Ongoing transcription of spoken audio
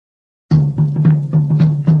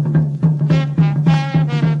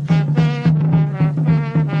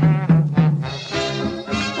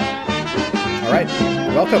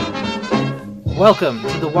Welcome. Welcome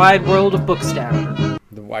to the wide world of Bookstabber.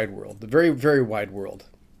 The wide world. The very, very wide world.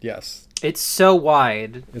 Yes. It's so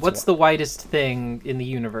wide. What's the wide. widest thing in the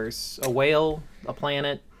universe? A whale? A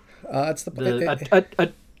planet? It's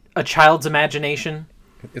A child's imagination?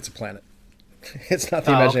 It's a planet. It's not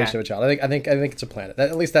the imagination okay. of a child. I think it's a planet.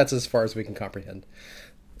 At least that's as far as we can comprehend.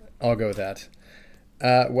 I'll go with that.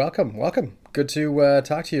 Welcome. Good to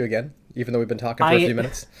talk to you again, even though we've been talking for a few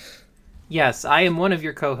minutes. Yes, I am one of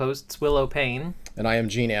your co-hosts, Willow Payne. And I am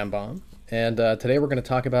Gene Ambaum. And today we're going to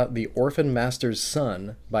talk about The Orphan Master's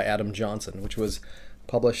Son by Adam Johnson, which was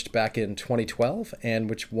published back in 2012 and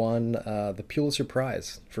which won the Pulitzer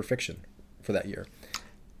Prize for fiction for that year.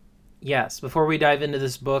 Yes, before we dive into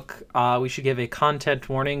this book, we should give a content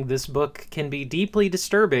warning. This book can be deeply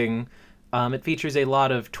disturbing. It features a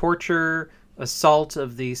lot of torture, assault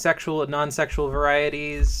of the sexual and non-sexual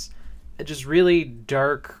varieties, just really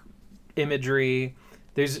dark imagery.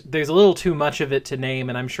 There's a little too much of it to name,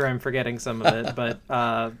 and I'm sure I'm forgetting some of it, but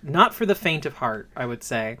not for the faint of heart, I would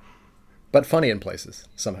say. But funny in places,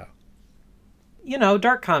 somehow. You know,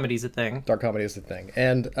 dark comedy's a thing. Dark comedy is the thing.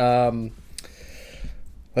 And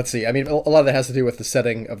let's see. I mean, a lot of that has to do with the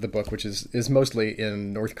setting of the book, which is mostly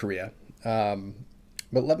in North Korea. But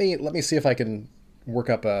let me see if I can work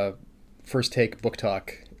up a first take book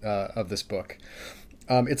talk of this book.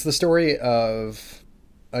 It's the story of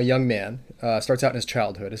a young man. Starts out in his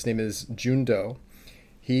childhood. His name is Jun Do.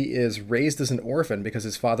 He is raised as an orphan because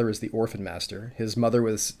his father is the orphan master. His mother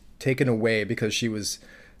was taken away because she was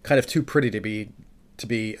kind of too pretty to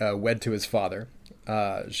be wed to his father.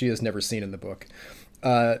 She is never seen in the book.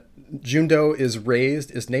 Jun Do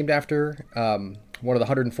is named after one of the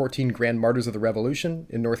 114 Grand Martyrs of the Revolution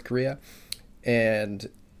in North Korea, and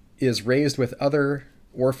is raised with other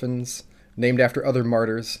orphans named after other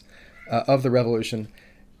martyrs of the revolution.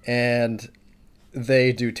 And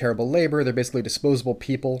they do terrible labor. They're basically disposable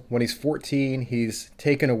people. When he's 14, he's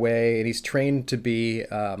taken away and he's trained to be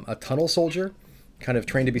a tunnel soldier, kind of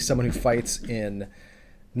trained to be someone who fights in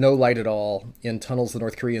no light at all in tunnels the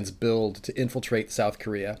North Koreans build to infiltrate South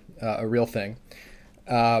Korea, a real thing.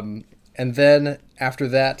 And then after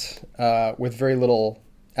that, with very little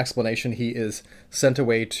explanation, he is sent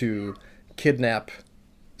away to kidnap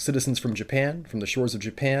citizens from Japan, from the shores of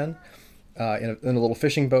Japan, in a little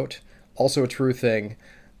fishing boat, also a true thing.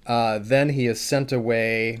 Then he is sent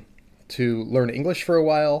away to learn English for a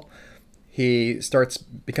while. He starts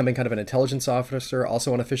becoming kind of an intelligence officer,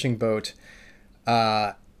 also on a fishing boat.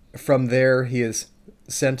 From there, he is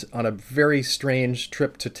sent on a very strange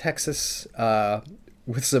trip to Texas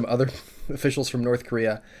with some other officials from North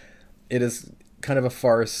Korea. It is kind of a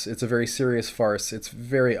farce. It's a very serious farce. It's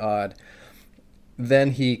very odd.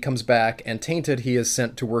 Then he comes back, and tainted, he is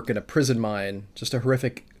sent to work in a prison mine, just a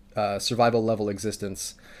horrific survival level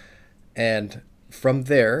existence. And from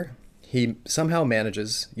there, he somehow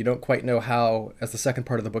manages, you don't quite know how, as the second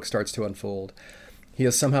part of the book starts to unfold, he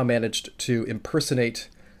has somehow managed to impersonate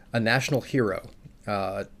a national hero,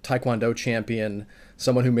 Taekwondo champion,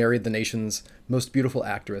 someone who married the nation's most beautiful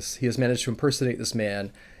actress. He has managed to impersonate this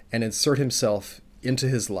man and insert himself into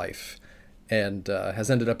his life, and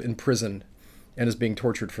has ended up in prison and is being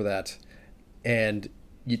tortured for that. And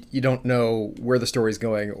you don't know where the story's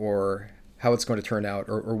going or how it's going to turn out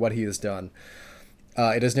or what he has done.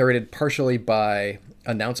 It is narrated partially by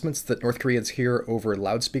announcements that North Koreans hear over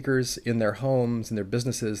loudspeakers in their homes and their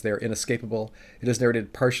businesses. They're inescapable. It is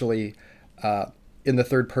narrated partially in the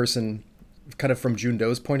third person, kind of from Jun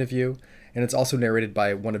Do's point of view. And it's also narrated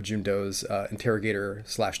by one of Jun Do's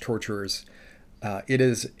interrogator/torturers. It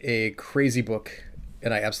is a crazy book,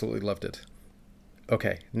 and I absolutely loved it.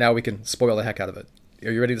 Okay, now we can spoil the heck out of it.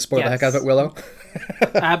 Are you ready to spoil the heck out of it, Willow?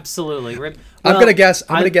 Absolutely. Well, I'm gonna guess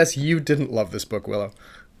you didn't love this book, Willow.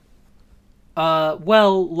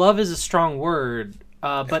 Well, love is a strong word,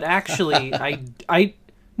 but actually, I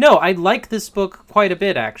like this book quite a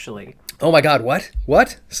bit, actually. Oh my God, what?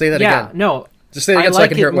 Say that again. Yeah, no. Just say it again so I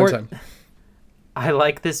can hear it one time. I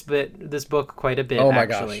like this book quite a bit, oh my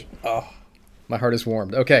actually. Gosh. Oh, my heart is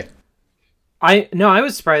warmed. Okay. I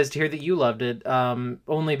was surprised to hear that you loved it,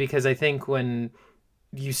 only because I think when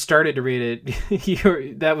you started to read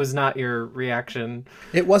it, that was not your reaction.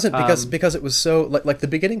 It wasn't because it was so like the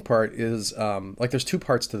beginning part is there's two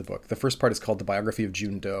parts to the book. The first part is called The Biography of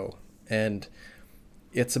Jun Do, and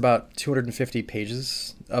it's about 250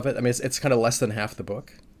 pages of it. I mean, it's kind of less than half the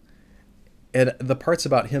book. And the parts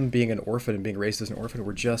about him being an orphan and being raised as an orphan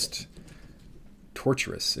were just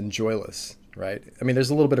torturous and joyless. Right. I mean, there's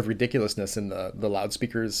a little bit of ridiculousness in the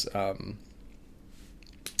loudspeakers,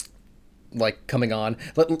 like coming on,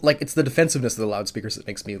 like it's the defensiveness of the loudspeakers that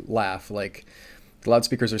makes me laugh. Like The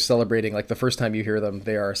loudspeakers are celebrating, like the first time you hear them,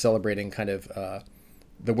 they are celebrating kind of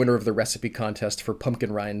the winner of the recipe contest for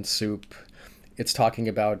pumpkin rind soup. It's talking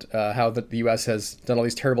about how the U.S. has done all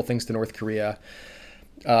these terrible things to North Korea,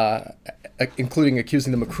 including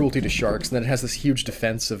accusing them of cruelty to sharks. And then it has this huge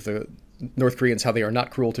defense of the North Koreans, how they are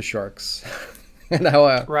not cruel to sharks. And how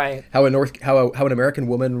an American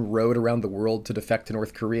woman rode around the world to defect to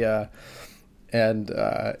North Korea. And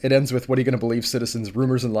it ends with, what are you going to believe, citizens,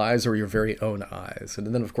 rumors and lies or your very own eyes? And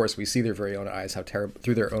then, of course, we see their very own eyes,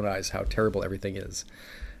 through their own eyes, how terrible everything is,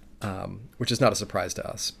 which is not a surprise to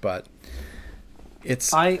us. But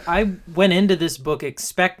it's... I went into this book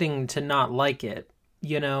expecting to not like it.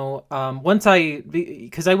 Because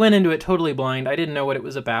I went into it totally blind. I didn't know what it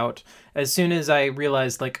was about. As soon as I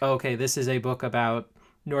realized, like, oh, okay, this is a book about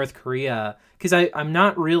North Korea, because I'm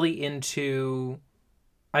not really into...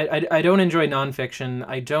 I don't enjoy nonfiction.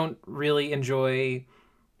 I don't really enjoy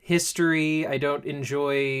history. I don't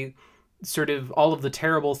enjoy sort of all of the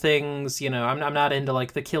terrible things. I'm not into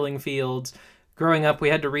like the killing fields. Growing up, we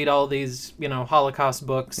had to read all these, Holocaust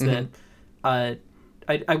books that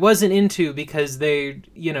I wasn't into, because they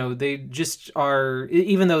just are,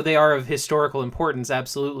 even though they are of historical importance,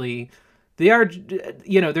 absolutely, they are,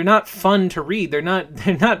 they're not fun to read. They're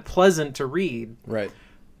not pleasant to read. Right.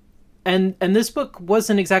 And this book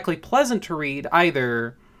wasn't exactly pleasant to read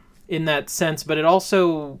either, in that sense, but it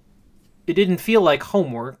didn't feel like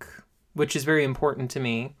homework, which is very important to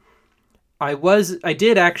me. I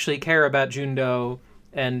did actually care about Jundo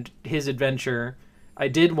and his adventure. I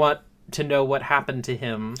did want to know what happened to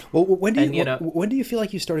him. Well, when do you feel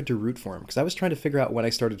like you started to root for him? Because I was trying to figure out when I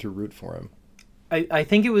started to root for him. I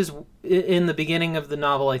think it was in the beginning of the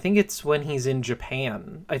novel. I think it's when he's in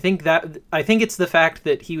Japan. I think it's the fact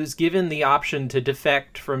that he was given the option to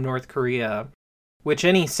defect from North Korea, which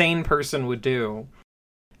any sane person would do,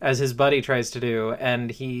 as his buddy tries to do,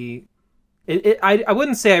 and I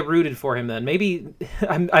wouldn't say I rooted for him then. Maybe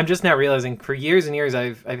I'm just now realizing, for years and years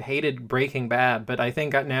I've hated Breaking Bad, but I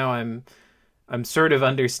think now I'm sort of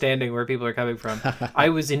understanding where people are coming from. I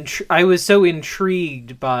was so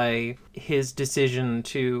intrigued by his decision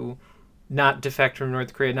to not defect from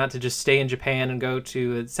North Korea, not to just stay in Japan and go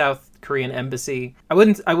to a South Korean embassy. I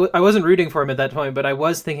wasn't rooting for him at that point, but I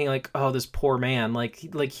was thinking, like, oh, this poor man, like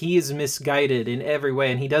he is misguided in every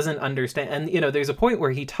way, and he doesn't understand. And there's a point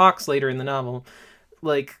where he talks later in the novel,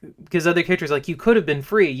 like, because other characters, like, you could have been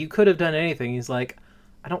free, you could have done anything. He's like,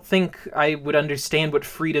 I don't think I would understand what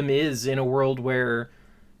freedom is in a world where,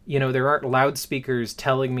 there aren't loudspeakers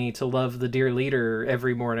telling me to love the dear leader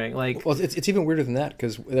every morning. Like, well, it's even weirder than that,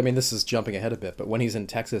 because, I mean, this is jumping ahead a bit, but when he's in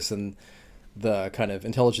Texas and the kind of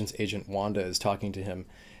intelligence agent Wanda is talking to him,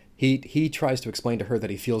 he tries to explain to her that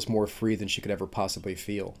he feels more free than she could ever possibly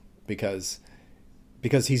feel, because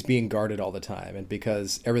he's being guarded all the time, and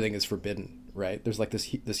because everything is forbidden, right? There's like this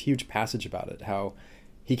huge passage about it, how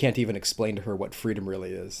he can't even explain to her what freedom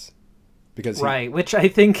really is. Which I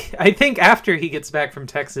think after he gets back from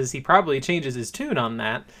Texas, he probably changes his tune on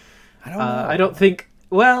that. I don't know.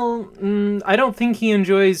 I don't think he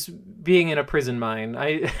enjoys being in a prison mine.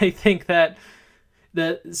 I think that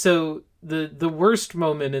the worst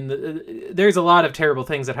moment there's a lot of terrible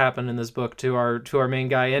things that happen in this book to our main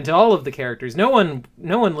guy and to all of the characters. No one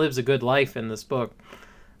lives a good life in this book.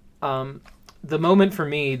 The moment for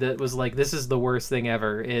me that was like, this is the worst thing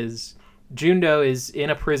ever, is Jundo is in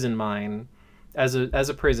a prison mine as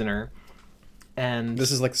a prisoner, and this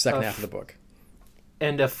is like the second half of the book.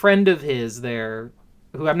 And a friend of his there,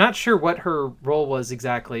 who I'm not sure what her role was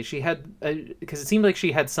exactly. She had, because it seemed like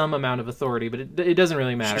she had some amount of authority, but it doesn't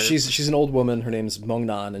really matter. She's an old woman. Her name's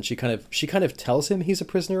Mongnan, and she kind of tells him he's a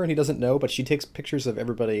prisoner and he doesn't know, but she takes pictures of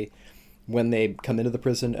everybody when they come into the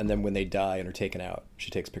prison, and then when they die and are taken out, she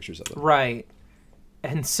takes pictures of them. Right.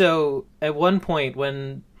 And so at one point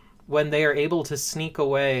when they are able to sneak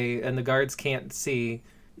away and the guards can't see,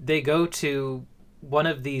 they go to one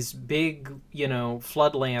of these big,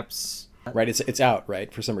 flood lamps. Right, it's out,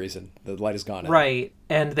 right? For some reason, the light is gone. Right,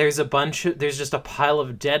 and there's just a pile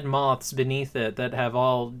of dead moths beneath it that have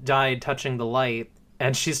all died touching the light.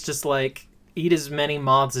 And she's just like, eat as many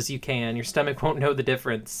moths as you can. Your stomach won't know the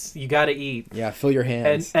difference. You gotta eat. Yeah, fill your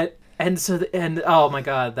hands. And oh my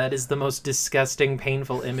god, that is the most disgusting,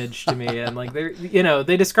 painful image to me. And like,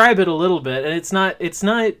 they describe it a little bit, and it's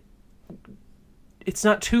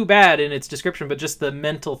not too bad in its description, but just the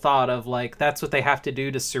mental thought of like, that's what they have to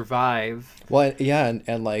do to survive. Well, yeah,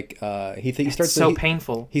 and like he starts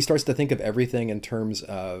painful. He starts to think of everything in terms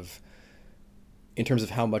of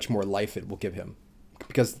how much more life it will give him,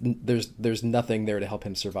 because there's nothing there to help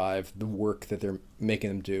him survive the work that they're making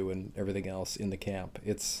him do and everything else in the camp.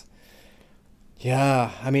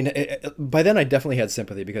 Yeah, I mean, by then I definitely had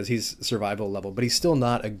sympathy because he's survival level, but he's still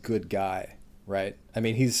not a good guy, right? I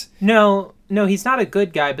mean, he's No, no, he's not a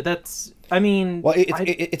good guy, but that's, I mean, well,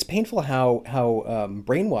 it's painful how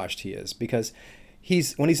brainwashed he is because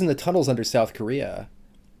when he's in the tunnels under South Korea,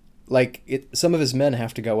 like some of his men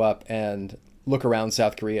have to go up and look around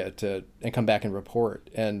South Korea and come back and report,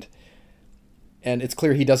 and it's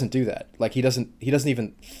clear he doesn't do that. Like he doesn't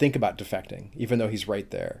even think about defecting, even though he's right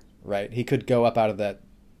there, right? He could go up out of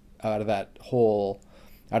that hole,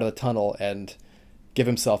 out of the tunnel, and give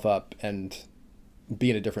himself up and be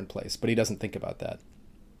in a different place, but he doesn't think about that.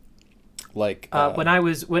 Like yeah, I don't when I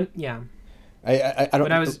was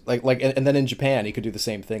and then in Japan he could do the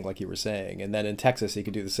same thing, like you were saying, and then in Texas he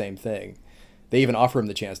could do the same thing. They even offer him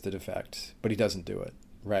the chance to defect, but he doesn't do it,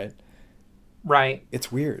 right? right. It's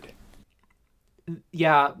weird.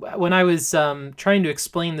 Yeah, when I was trying to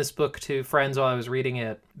explain this book to friends while I was reading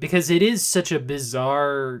it, because it is such a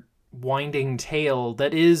bizarre, winding tale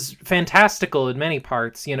that is fantastical in many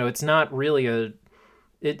parts. You know, it's not really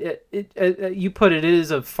you put it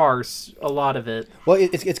is a farce, a lot of it. Well,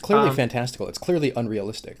 it's clearly fantastical. It's clearly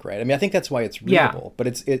unrealistic, right? I mean, I think that's why it's readable, but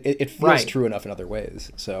it feels right. true enough in other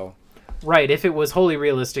ways. So, right, if it was wholly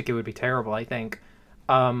realistic, it would be terrible, I think.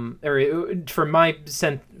 For my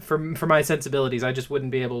sensibilities, I just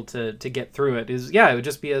wouldn't be able to get through it. It would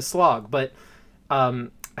just be a slog. But I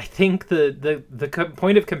think the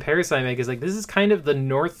point of comparison I make is like this is kind of the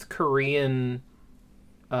North Korean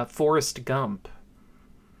Forrest Gump.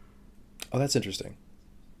 Oh, that's interesting.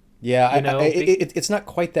 Yeah, it's not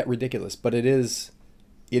quite that ridiculous, but it is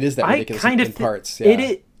that ridiculous in parts.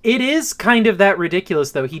 Yeah. It is kind of that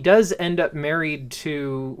ridiculous, though. He does end up married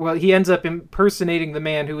to... Well, he ends up impersonating the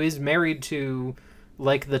man who is married to,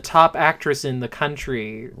 like, the top actress in the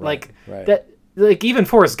country. Right. That... Like, even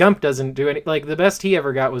Forrest Gump doesn't do any... Like, the best he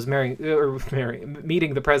ever got was meeting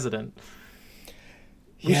the president.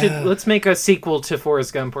 Let's make a sequel to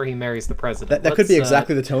Forrest Gump where he marries the president. That could be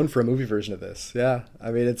exactly the tone for a movie version of this. Yeah. I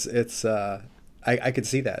mean, it's I could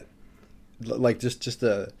see that. Like, just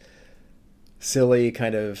a... silly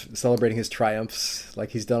kind of celebrating his triumphs,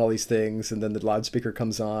 like he's done all these things, and then the loudspeaker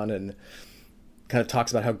comes on and kind of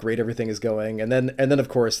talks about how great everything is going, and then of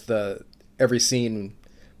course every scene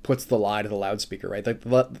puts the lie to the loudspeaker, right?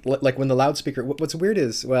 Like when the loudspeaker, what's weird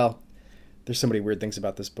is, well, there's so many weird things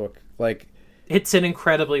about this book. Like, it's an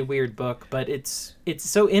incredibly weird book, but it's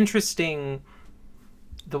so interesting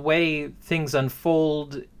the way things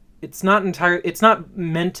unfold. It's not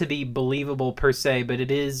meant to be believable per se, but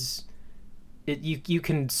it is. You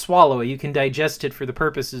can swallow it, you can digest it for the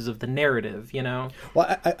purposes of the narrative, you know.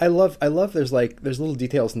 Well, I love there's little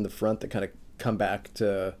details in the front that kind of come back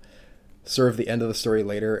to serve the end of the story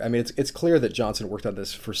later. I mean, it's clear that Johnson worked on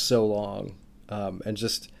this for so long, and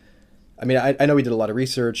just, I mean, I know he did a lot of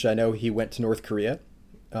research. I know he went to North Korea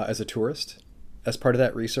as a tourist as part of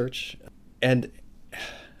that research, and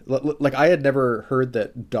like I had never heard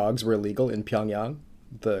that dogs were illegal in Pyongyang,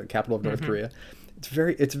 the capital of North Korea.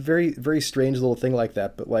 It's a very, very strange little thing like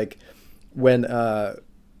that. But like when,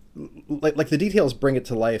 like the details bring it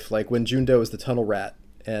to life. Like when Jundo is the tunnel rat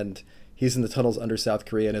and he's in the tunnels under South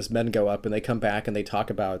Korea, and his men go up and they come back and they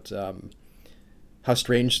talk about how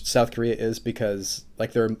strange South Korea is because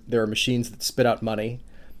like there are machines that spit out money,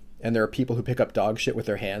 and there are people who pick up dog shit with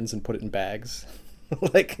their hands and put it in bags.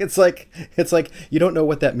 It's like you don't know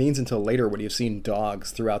what that means until later when you've seen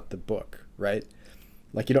dogs throughout the book, right?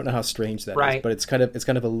 Like you don't know how strange that is, but it's kind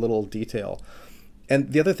of a little detail.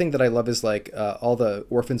 And the other thing that I love is like all the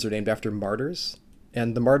orphans are named after martyrs,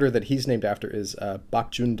 and the martyr that he's named after is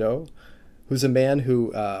Bak Jun-do, who's a man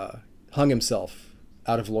who hung himself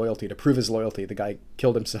out of loyalty to prove his loyalty. The guy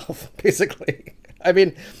killed himself, basically. I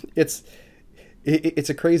mean, it's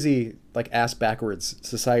a crazy like ass backwards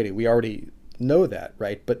society. We already know that,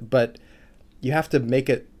 right? But you have to make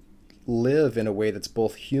it live in a way that's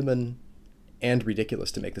both human and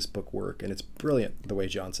ridiculous to make this book work, and it's brilliant the way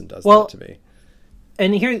Johnson does that to me.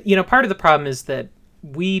 And here, you know, part of the problem is that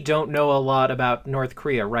we don't know a lot about North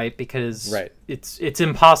Korea, right? Because it's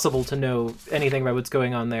impossible to know anything about what's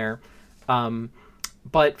going on there.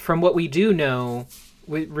 But from what we do know,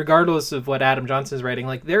 regardless of what Adam Johnson is writing,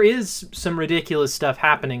 like there is some ridiculous stuff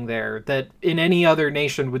happening there that in any other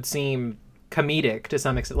nation would seem comedic to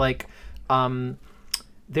some extent. Like,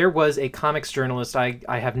 there was a comics journalist. I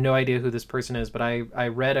have no idea who this person is, but I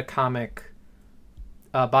read a comic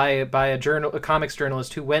by a comics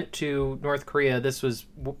journalist who went to North Korea. This was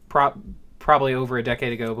probably over a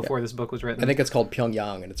decade ago before this book was written. I think it's called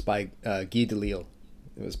Pyongyang, and it's by Guy Delisle.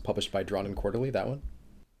 It was published by Drawn and Quarterly, that one?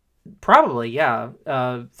 Probably, yeah.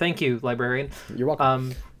 Thank you, librarian. You're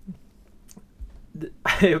welcome.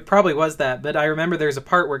 It probably was that, but I remember there's a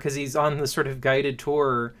part where, because he's on this sort of guided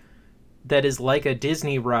tour that is like a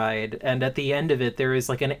Disney ride, and at the end of it there is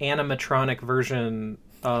like an animatronic version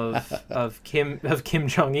of Kim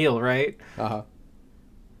Jong Il, right? Uh-huh.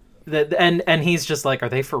 That and he's just like, are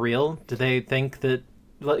they for real? Do they think that,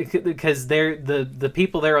 like, because they're the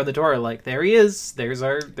people there on the door are like, there he is, there's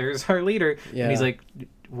our leader, Yeah. and he's like,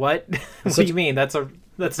 what? What do you mean? That's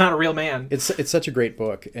not a real man. It's such a great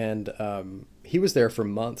book, and he was there for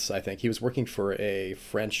months. I think he was working for a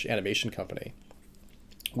French animation company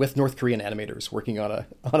with North Korean animators, working on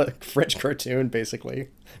a French cartoon, basically.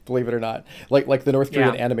 Believe it or not, like the North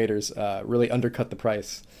Korean animators really undercut the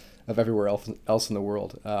price of everywhere else in the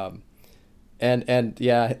world. And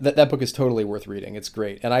yeah, that book is totally worth reading. It's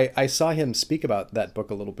great, and I saw him speak about that book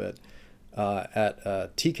a little bit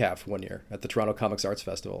at TCAF one year at the Toronto Comics Arts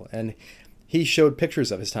Festival, and he showed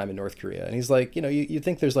pictures of his time in North Korea, and he's like, you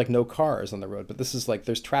think there's like no cars on the road, but this is like,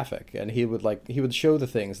 there's traffic, and he would show the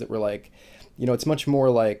things that were like, it's much more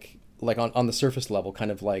like on the surface level,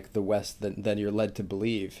 kind of like the West than you're led to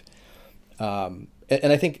believe. And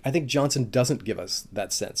I think Johnson doesn't give us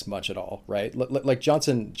that sense much at all, right? Like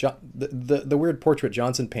the weird portrait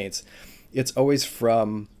Johnson paints, it's always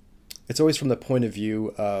from the point of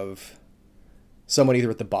view of someone either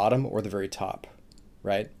at the bottom or the very top,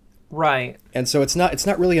 right? Right. And so it's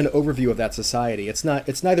not really an overview of that society. It's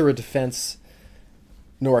neither a defense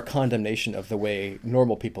nor a condemnation of the way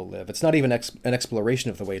normal people live. It's not even an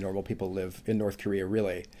exploration of the way normal people live in North Korea,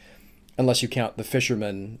 really, unless you count the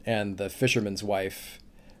fisherman and the fisherman's wife,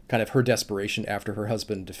 kind of her desperation after her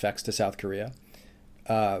husband defects to South Korea.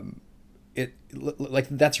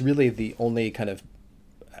 That's really the only kind of,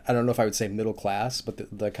 I don't know if I would say middle class,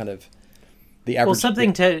 but the kind of the average.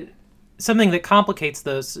 Well, something that complicates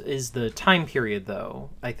those is the time period,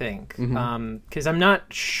 though, I think. Because I'm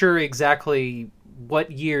not sure exactly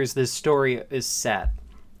what years this story is set.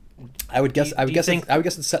 I would guess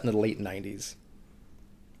it's set in the late 90s.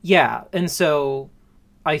 Yeah, and so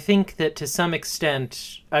I think that to some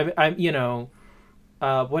extent, whatever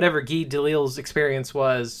Guy Delisle's experience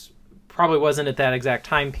was, probably wasn't at that exact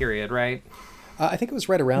time period, right? I think it was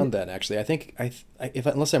right around then, actually. I think,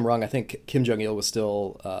 unless I'm wrong, I think Kim Jong-il was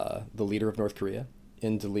still the leader of North Korea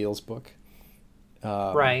in Delisle's book.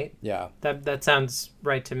 Right. Yeah. That sounds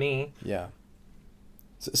right to me. Yeah.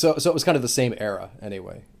 So it was kind of the same era,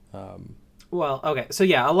 anyway. Well, okay. So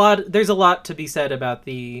yeah, there's a lot to be said about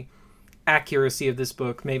the accuracy of this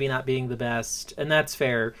book maybe not being the best, and that's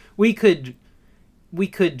fair. We could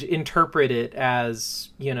interpret it as,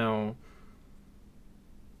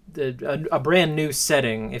 a brand new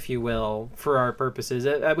setting, if you will, for our purposes,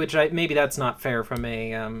 which maybe that's not fair from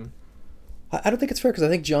a I don't think it's fair, because I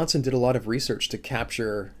think Johnson did a lot of research to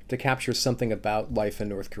capture something about life in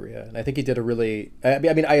North Korea, and I think he did a really. I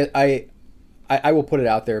mean, I will put it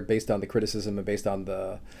out there based on the criticism and based on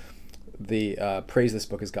the praise this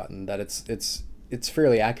book has gotten, that it's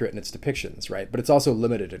fairly accurate in its depictions, right? But it's also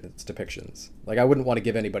limited in its depictions. Like, I wouldn't want to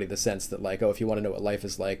give anybody the sense that, like, if you want to know what life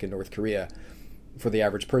is like in North Korea, for the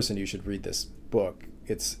average person, you should read this book.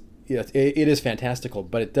 It is fantastical,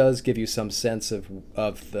 but it does give you some sense of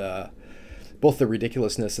both the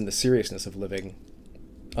ridiculousness and the seriousness of living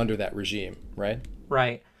under that regime, right?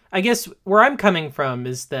 Right. I guess where I'm coming from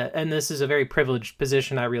is that, and this is a very privileged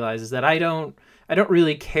position, I realize, is that I don't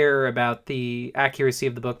really care about the accuracy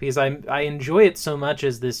of the book, because I enjoy it so much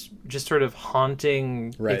as this just sort of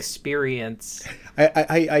haunting experience.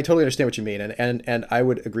 I totally understand what you mean, and I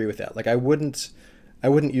would agree with that. Like, I wouldn't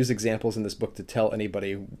use examples in this book to tell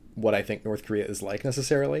anybody what I think North Korea is like,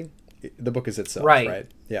 necessarily. The book is itself, right?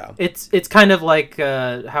 Yeah. It's kind of like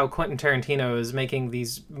how Quentin Tarantino is making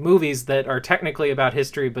these movies that are technically about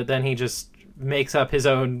history, but then he just makes up his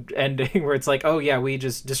own ending where it's like, oh yeah, we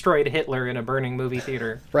just destroyed Hitler in a burning movie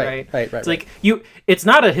theater. Right. It's like it's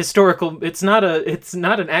not a historical, it's not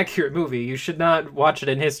an accurate movie. You should not watch it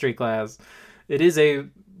in history class. It is a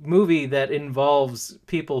movie that involves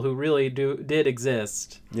people who really did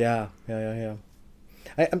exist. Yeah.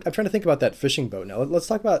 I'm trying to think about that fishing boat now. Let's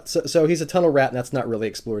talk about, so he's a tunnel rat, and that's not really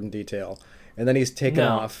explored in detail. And then he's taken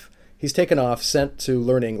off. He's taken off, sent to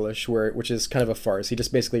learn English, which is kind of a farce. He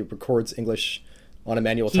just basically records English on a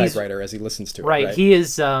manual typewriter as he listens to it. Right. He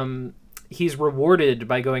is. He's rewarded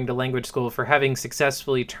by going to language school for having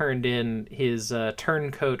successfully turned in his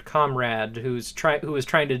turncoat comrade who was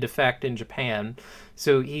trying to defect in Japan.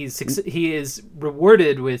 So he is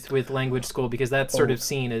rewarded with language school, because that's sort of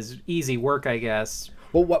seen as easy work, I guess.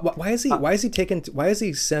 Well, why is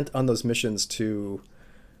he sent on those missions to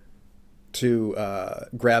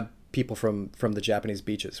grab people from the Japanese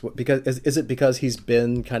beaches? Because is it because he's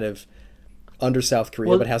been kind of under South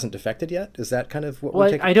Korea but hasn't defected yet? Is that kind of what we're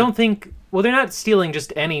taking? I don't think... Well, they're not stealing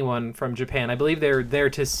just anyone from Japan. I believe they're there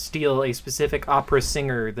to steal a specific opera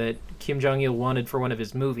singer that Kim Jong-il wanted for one of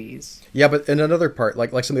his movies. Yeah, but in another part,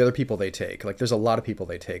 like some of the other people they take, like there's a lot of people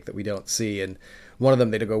they take that we don't see, and one of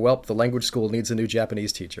them they go, well, the language school needs a new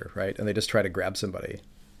Japanese teacher, right? And they just try to grab somebody.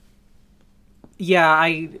 Yeah,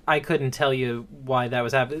 I couldn't tell you why that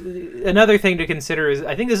was happening. Another thing to consider is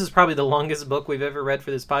I think this is probably the longest book we've ever read for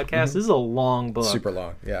this podcast. Mm-hmm. This is a long book. Super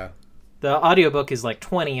long, yeah. The audiobook is like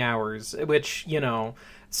 20 hours, which,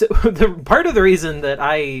 so the part of the reason that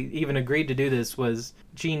I even agreed to do this was,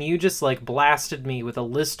 Gene, you just like blasted me with a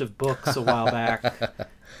list of books a while back.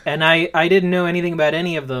 And I didn't know anything about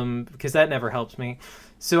any of them because that never helps me.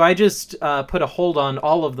 So I just put a hold on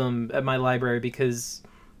all of them at my library because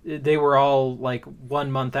they were all like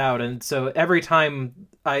 1 month out, and so every time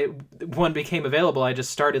one became available, I just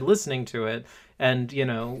started listening to it, and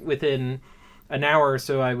within an hour or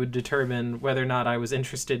so I would determine whether or not I was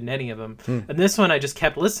interested in any of them. And this one I just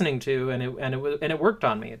kept listening to, and it worked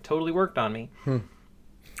on me. It totally worked on me.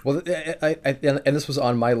 Well, and this was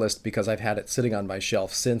on my list because I've had it sitting on my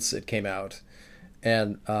shelf since it came out,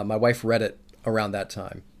 and my wife read it around that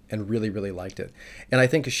time and really, really liked it. And I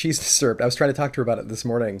think she's disturbed. I was trying to talk to her about it this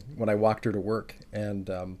morning when I walked her to work, and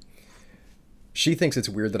she thinks it's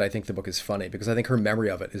weird that I think the book is funny because I think her memory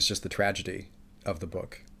of it is just the tragedy of the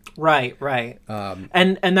book. Right.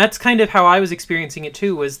 And that's kind of how I was experiencing it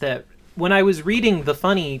too, was that when I was reading the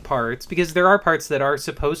funny parts, because there are parts that are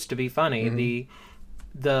supposed to be funny,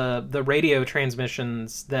 mm-hmm. the radio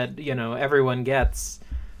transmissions that, everyone gets,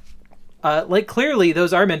 like clearly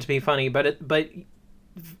those are meant to be funny, but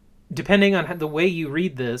depending on the way you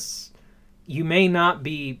read this, you may not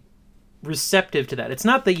be receptive to that. It's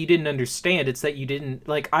not that you didn't understand, it's that you didn't,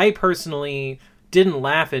 like, I personally didn't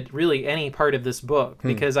laugh at really any part of this book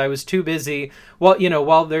because I was too busy,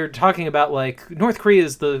 while they're talking about, like, North Korea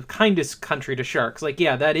is the kindest country to sharks. Like,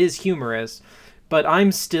 yeah, that is humorous, but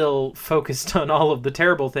I'm still focused on all of the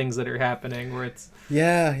terrible things that are happening where it's...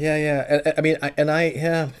 Yeah.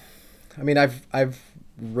 I've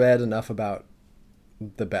read enough about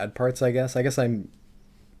the bad parts, I guess. I'm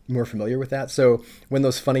more familiar with that. So when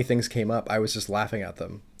those funny things came up, I was just laughing at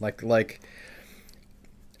them.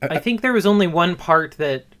 I think there was only one part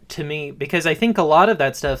that, to me, because I think a lot of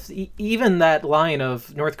that stuff, even that line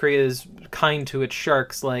of North Korea is kind to its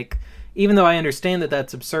sharks, like, even though I understand that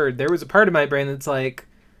that's absurd, there was a part of my brain that's like,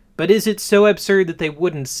 but is it so absurd that they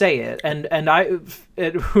wouldn't say it?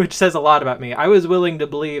 Which says a lot about me. I was willing to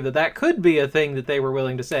believe that could be a thing that they were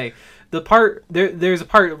willing to say. There's a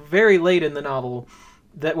part very late in the novel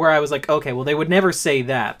where I was like, okay, well, they would never say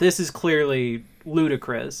that. This is clearly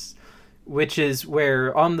ludicrous. Which is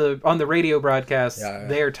where on the radio broadcast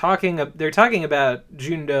they're talking about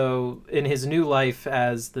Jundo in his new life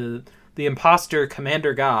as the imposter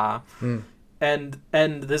Commander Ga, and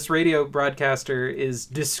this radio broadcaster is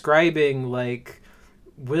describing, like,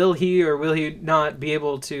 will he or will he not be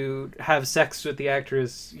able to have sex with the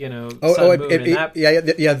actress, Sun Moon.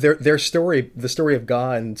 Their story, the story of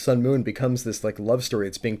Ga and Sun Moon, becomes this like love story.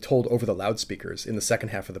 It's being told over the loudspeakers in the second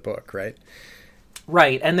half of the book, right?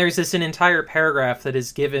 Right, and there's an entire paragraph that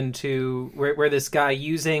is given to where this guy,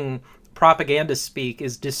 using propaganda speak,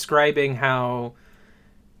 is describing how,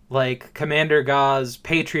 like, Commander Ga's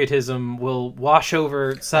patriotism will wash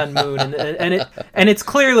over Sun Moon, and it's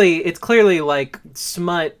clearly like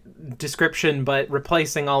smut description, but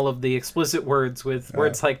replacing all of the explicit words with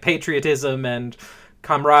words like patriotism and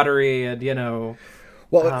camaraderie and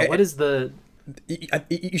what is the...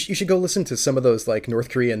 You should go listen to some of those like North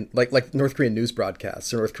Korean North Korean news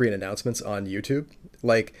broadcasts or North Korean announcements on YouTube.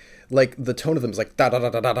 Like the tone of them is like da da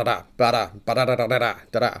da da da da da ba da ba da da da da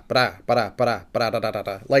da da ba da ba da ba da ba da da da da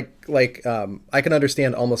da. Like I can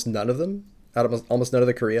understand almost none of them, almost none of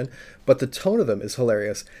the Korean, but the tone of them is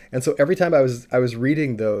hilarious. And so every time I was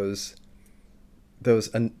reading those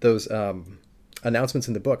announcements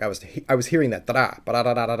in the book, I was hearing that da da da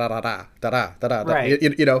da da da da da da da da, right.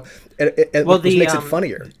 Which makes it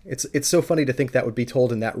funnier. It's so funny to think that would be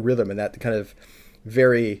told in that rhythm and that kind of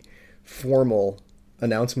very formal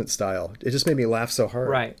announcement style. It just made me laugh so hard.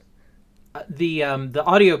 Right. The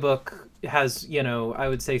audiobook has, I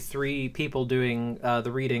would say 3 people doing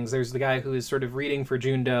the readings. There's the guy who is sort of reading for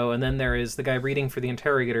Jundo, and then there is the guy reading for the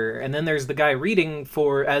interrogator, and then there's the guy reading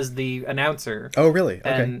as the announcer. Oh, really?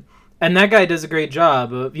 Okay. And that guy does a great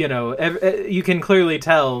job of, you can clearly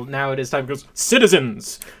tell now it is time. He goes,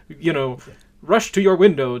 citizens, rush to your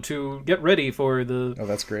window to get ready for the... Oh,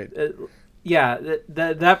 that's great.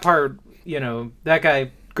 That part, that guy,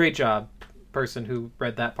 great job, person who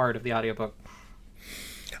read that part of the audiobook.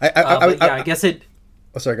 But yeah, I guess it.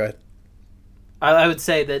 Oh, sorry. Go ahead. I would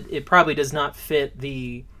say that it probably does not fit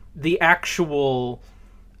the actual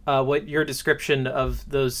what your description of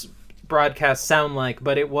those broadcasts sound like,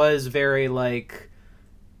 but it was very like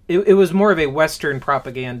it was more of a Western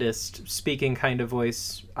propagandist speaking kind of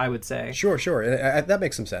voice, I would say. Sure. And that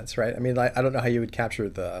makes some sense, right? I mean, I don't know how you would capture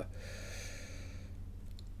the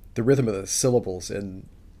rhythm of the syllables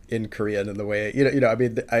in Korean and the way I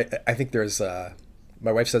mean, I think there's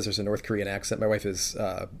my wife says there's a North Korean accent. My wife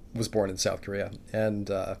was born in South Korea,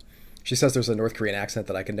 and she says there's a North Korean accent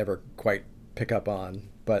that I can never quite pick up on,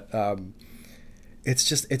 but it's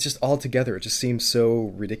just all together. It just seems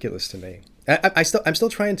so ridiculous to me. I'm still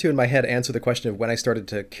trying to in my head answer the question of when I started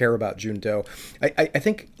to care about Jun Do. I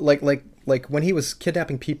think like when he was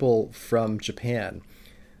kidnapping people from Japan,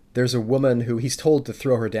 there's a woman who he's told to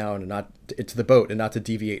throw her down and not to the boat and not to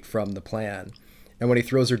deviate from the plan. And when he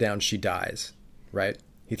throws her down, she dies, right?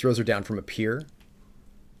 He throws her down from a pier.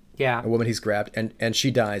 Yeah. A woman he's grabbed, and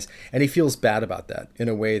she dies. And he feels bad about that in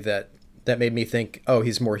a way that made me think, oh,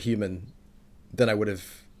 he's more human than I would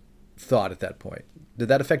have thought at that point. Did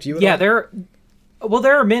that affect you at all? Yeah, there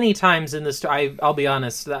are many times in this. I'll be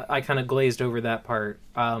honest, that I kind of glazed over that part.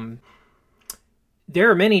 There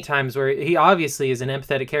are many times where he obviously is an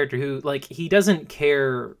empathetic character who, like, he doesn't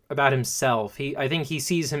care about himself. I think he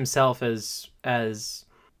sees himself as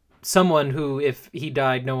someone who, if he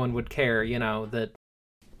died, no one would care. That.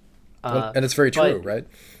 And it's very true, right?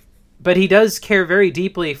 But he does care very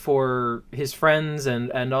deeply for his friends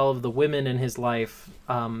and all of the women in his life.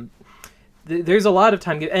 There's a lot of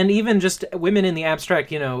time, and even just women in the abstract.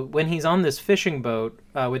 When he's on this fishing boat,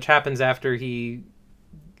 which happens after he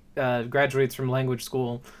graduates from language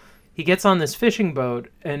school, he gets on this fishing boat,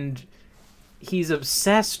 and he's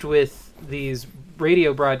obsessed with these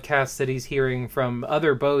radio broadcasts that he's hearing from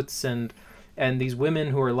other boats and these women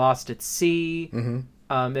who are lost at sea. Mm-hmm.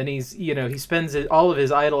 And he spends all of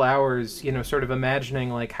his idle hours, sort of imagining,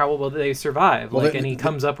 like, how will they survive? Well, and he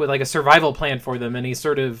comes up with, like, a survival plan for them, and he's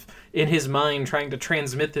sort of, in his mind, trying to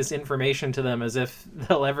transmit this information to them as if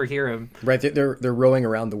they'll ever hear him. Right, they're rowing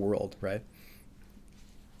around the world, right?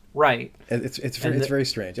 Right. And it's very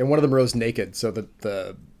strange. And one of them rows naked, so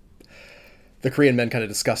the Korean men kind of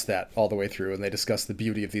discuss that all the way through, and they discuss the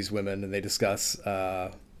beauty of these women, and they discuss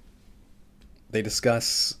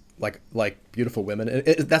like beautiful women. And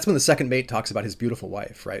that's when the second mate talks about his beautiful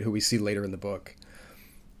wife, right? Who we see later in the book.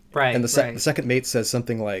 Right. And the second mate says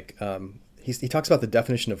something like, he talks about the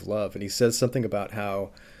definition of love, and he says something about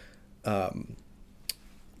how,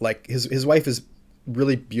 like his wife is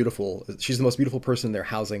really beautiful. She's the most beautiful person in their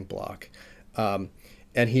housing block.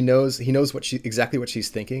 And he knows exactly what she's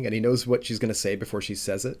thinking, and he knows what she's going to say before she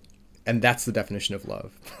says it. And that's the definition of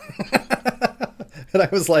love. And I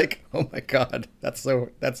was like, oh my God, that's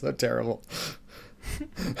so terrible.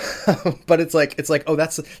 But it's like, oh,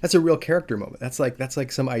 that's a real character moment. That's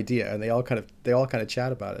like some idea. And they all kind of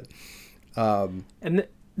chat about it. And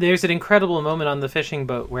there's an incredible moment on the fishing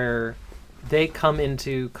boat where they come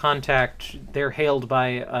into contact. They're hailed by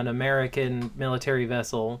an American military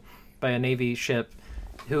vessel, by a Navy ship,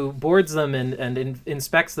 who boards them and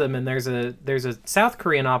inspects them. And there's a South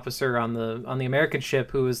Korean officer on the American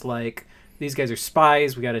ship who is like, these guys are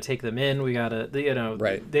spies. We got to take them in. We got to,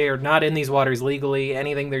 right. They are not in these waters legally.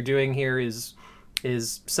 Anything they're doing here is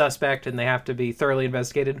suspect, and they have to be thoroughly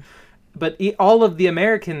investigated. But all of the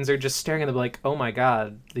Americans are just staring at them like, "Oh my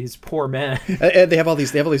God, these poor men!" And they have all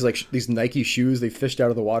these like these Nike shoes they fished out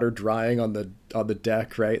of the water, drying on the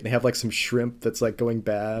deck, right? And they have like some shrimp that's like going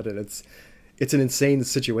bad, and it's an insane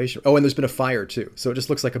situation. Oh, and there's been a fire too, so it just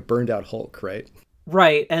looks like a burned out Hulk, right?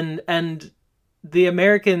 Right, and the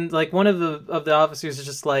American, like, one of the officers is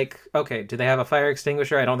just like, okay, do they have a fire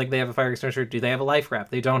extinguisher? I don't think they have a fire extinguisher. Do they have a life raft?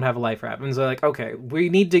 They don't have a life raft. And so, like, okay, we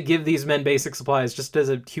need to give these men basic supplies just as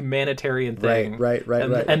a humanitarian thing. Right.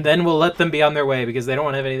 And then we'll let them be on their way because they don't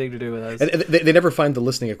want to have anything to do with us. And they never find the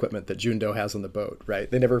listening equipment that Jun Do has on the boat, right?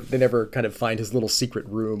 They never kind of find his little secret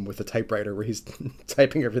room with a typewriter where he's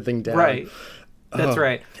typing everything down. Right. That's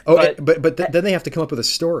right. Oh, but then they have to come up with a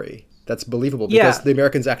story that's believable, because the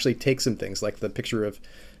Americans actually take some things, like the picture of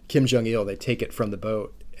Kim Jong-il. They take it from the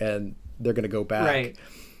boat, and they're going to go back. Right.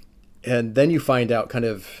 And then you find out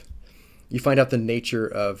the nature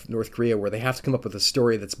of North Korea, where they have to come up with a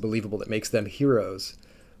story that's believable, that makes them heroes,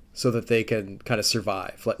 so that they can kind of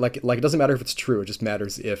survive. Like it doesn't matter if it's true; it just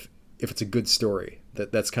matters if it's a good story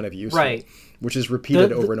that's kind of useful, right? Which is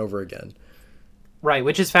repeated over and over again. Right,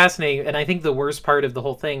 which is fascinating, and I think the worst part of the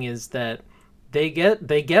whole thing is that they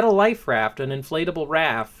get a life raft, an inflatable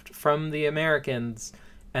raft from the Americans,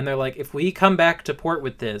 and they're like, if we come back to port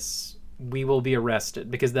with this, we will be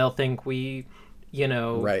arrested because they'll think we,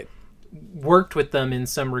 Right. worked with them in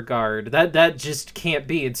some regard. That just can't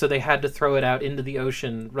be. And so they had to throw it out into the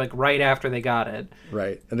ocean like right after they got it.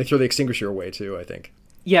 Right. And they throw the extinguisher away too, I think.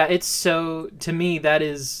 Yeah, it's so, to me,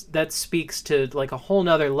 that speaks to like a whole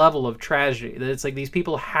nother level of tragedy. That it's like these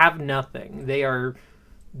people have nothing. They are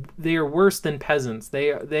worse than peasants.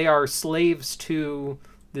 They are slaves to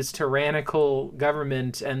this tyrannical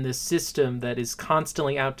government and this system that is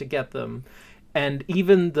constantly out to get them. And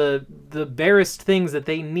even the barest things that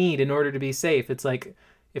they need in order to be safe, it's like,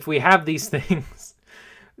 if we have these things,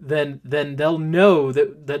 then they'll know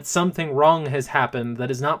that something wrong has happened that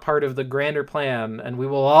is not part of the grander plan, and we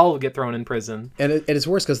will all get thrown in prison. And it's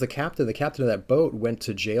worse because the captain of that boat went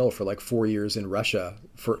to jail for like 4 years in Russia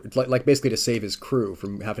for like basically to save his crew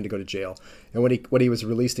from having to go to jail. And when he was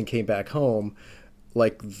released and came back home,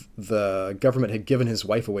 like the government had given his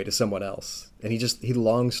wife away to someone else, and he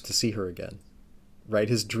longs to see her again. Right,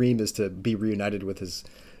 his dream is to be reunited with his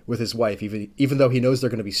wife, even though he knows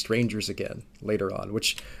they're going to be strangers again later on,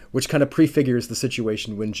 which kind of prefigures the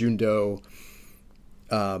situation when Jun-Do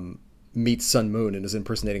meets Sun Moon and is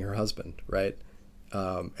impersonating her husband, right?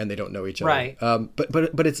 And they don't know each other, right?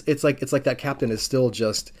 But it's like that captain is still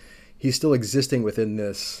he's still existing within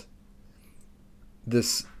this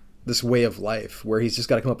way of life where he's just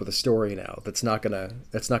got to come up with a story now that's not gonna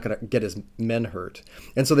get his men hurt.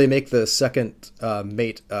 And so they make the second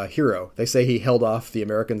mate a hero. They say he held off the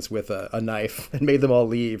Americans with a knife and made them all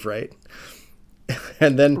leave, right?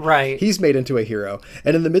 And then he's made into a hero.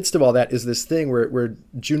 And in the midst of all that is this thing where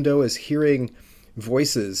Jun-Do is hearing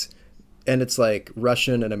voices, and it's like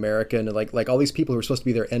Russian and American and like all these people who are supposed to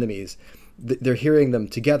be their enemies. They're hearing them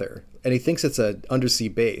together, and he thinks it's an undersea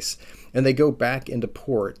base. And they go back into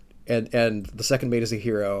port, and the second mate is a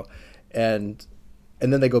hero, and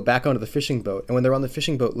then they go back onto the fishing boat. And when they're on the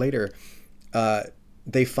fishing boat later,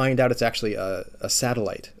 they find out it's actually a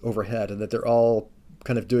satellite overhead, and that they're all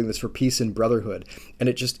kind of doing this for peace and brotherhood. And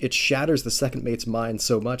it shatters the second mate's mind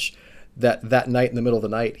so much that night, in the middle of the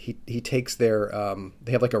night, he takes their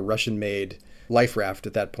they have like a Russian-made life raft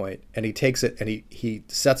at that point, and he takes it and he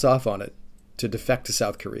sets off on it to defect to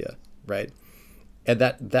South Korea, right? And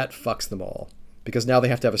that fucks them all, because now they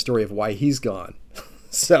have to have a story of why he's gone.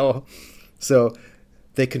 so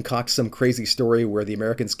they concoct some crazy story where the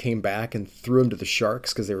Americans came back and threw him to the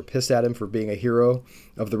sharks because they were pissed at him for being a hero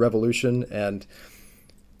of the revolution, and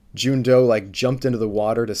Jun-Do like jumped into the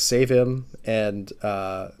water to save him, and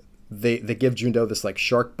they give Jun-Do this like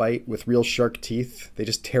shark bite with real shark teeth. They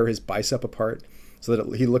just tear his bicep apart so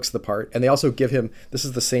that he looks the part. And they also give him, this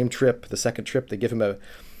is the same trip, the second trip, they give him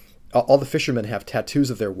all the fishermen have tattoos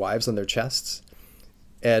of their wives on their chests.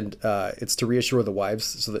 And it's to reassure the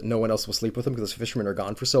wives so that no one else will sleep with them because the fishermen are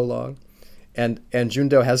gone for so long. And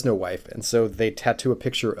Jun-Do has no wife. And so they tattoo a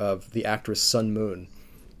picture of the actress Sun Moon,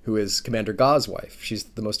 who is Commander Ga's wife. She's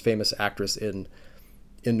the most famous actress in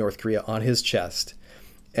North Korea, on his chest.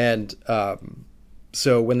 And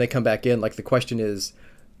so when they come back in, like the question is,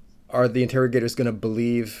 are the interrogators going to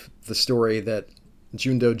believe the story that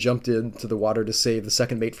Jun-Do jumped into the water to save the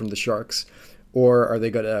second mate from the sharks, or are they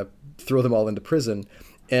going to throw them all into prison?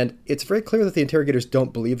 And it's very clear that the interrogators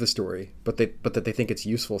don't believe the story, but that they think it's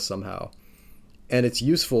useful somehow. And it's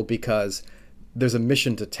useful because there's a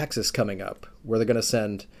mission to Texas coming up where they're going to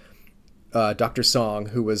send Dr. Song,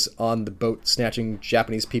 who was on the boat snatching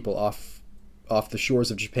Japanese people off the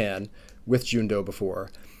shores of Japan with Jun-Do before.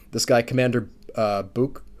 This guy, Commander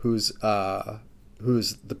Book, who's the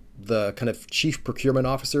kind of chief procurement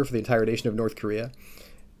officer for the entire nation of North Korea,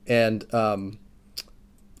 and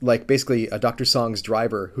like basically a Dr. Song's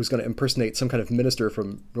driver who's going to impersonate some kind of minister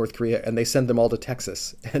from North Korea, and they send them all to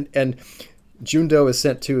Texas. And Jun-Do is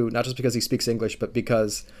sent too, not just because he speaks English, but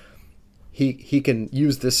because he can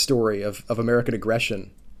use this story of American aggression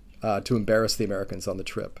to embarrass the Americans on the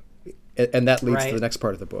trip. And that leads to the next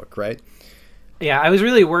part of the book, right? Yeah, I was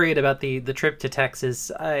really worried about the trip to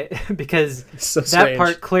Texas because that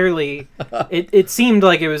part clearly, it seemed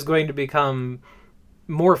like it was going to become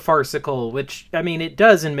more farcical, which, I mean, it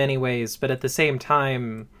does in many ways, but at the same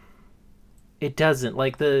time, it doesn't.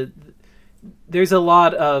 Like, there's a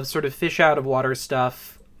lot of sort of fish out of water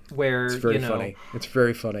stuff where, it's very funny. It's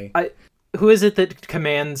very funny. Who is it that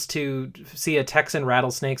commands to see a Texan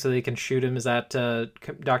rattlesnake so they can shoot him? Is that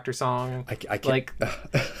Dr. Song? I can't. Like,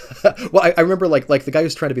 well, I remember like the guy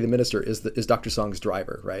who's trying to be the minister is Dr. Song's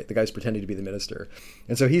driver, right? The guy's pretending to be the minister,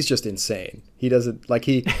 and so he's just insane. He doesn't like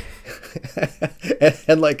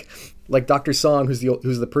and like Dr. Song, who's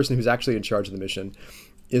the person who's actually in charge of the mission,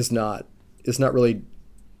 is not really.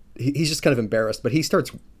 He's just kind of embarrassed, but he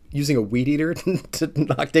starts using a weed eater to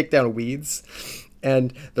take down weeds,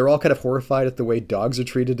 and they're all kind of horrified at the way dogs are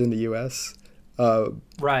treated in the U.S.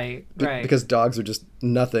 Right. Because dogs are just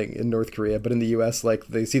nothing in North Korea, but in the U.S., like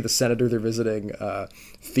they see the senator they're visiting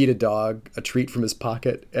feed a dog a treat from his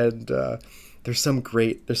pocket, and there's some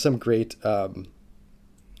great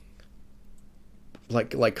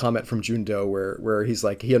like comment from Jun-do where he's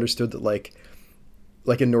like he understood that like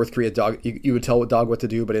in North Korea, dog you would tell a dog what to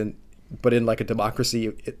do, but in like a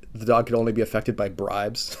democracy, the dog could only be affected by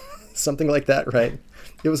bribes, something like that, right?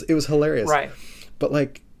 It was hilarious, Right. But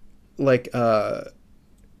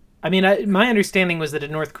I mean, my understanding was that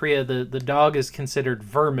in North Korea, the dog is considered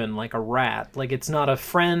vermin, like a rat. Like, it's not a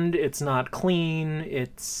friend, it's not clean, I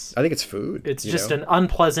think it's food. It's just an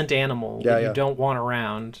unpleasant animal that Yeah. you don't want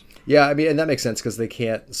around. Yeah, I mean, and that makes sense because they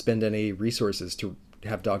can't spend any resources to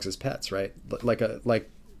have dogs as pets, right? Like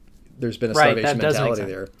there's been a Right, starvation that does make mentality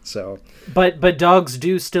sense. there. So But dogs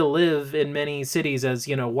do still live in many cities as,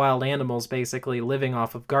 wild animals, basically living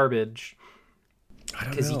off of garbage. I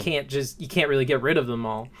don't Because know. you can't really get rid of them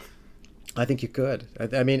all. I think you could.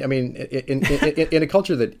 I mean, in a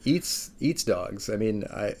culture that eats dogs, I mean,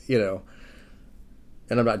 and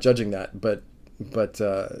I'm not judging that, but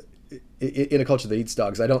in a culture that eats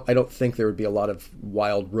dogs, I don't think there would be a lot of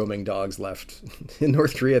wild roaming dogs left in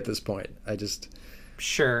North Korea at this point.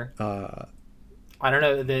 Sure. I don't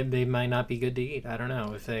know. They might not be good to eat. I don't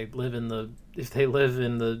know if they live in the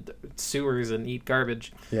sewers and eat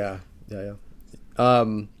garbage. Yeah.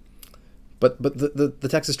 But the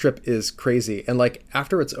Texas trip is crazy, and like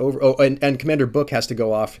after it's over, and Commander Book has to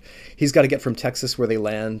go off. He's got to get from Texas where they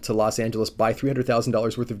land to Los Angeles, buy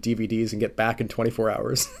 $300,000 worth of DVDs, and get back in 24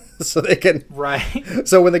 hours, so they can. Right.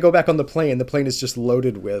 So when they go back on the plane is just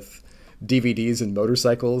loaded with DVDs and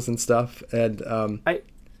motorcycles and stuff, and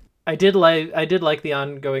I did like the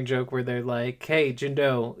ongoing joke where they're like, "Hey,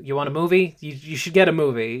 Jun-do, you want a movie? You should get a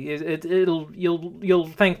movie. You'll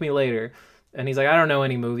thank me later." And he's like, "I don't know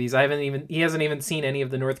any movies. He hasn't even seen any of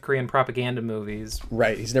the North Korean propaganda movies."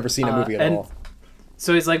 Right, he's never seen a movie at all.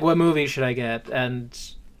 So he's like, "What movie should I get?" And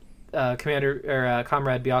Comrade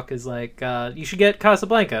Byok is like, "You should get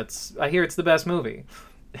Casablanca. I hear it's the best movie."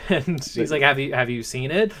 And he's like, "Have you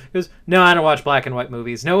seen it?" He goes, "No, I don't watch black and white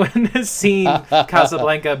movies. No one has seen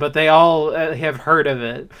Casablanca, but they all have heard of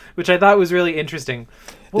it," which I thought was really interesting.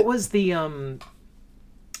 What was the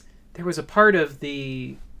there was a part of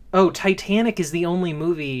the Titanic is the only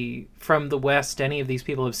movie from the West any of these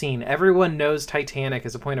people have seen. Everyone knows Titanic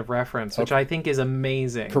as a point of reference, which I think is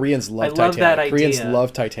amazing. Koreans love Titanic. Love that idea. Koreans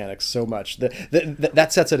love Titanic so much. That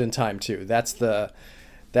sets it in time too. That's the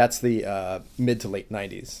mid to late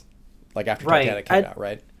 90s, like after Titanic came out,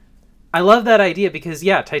 right? I love that idea because,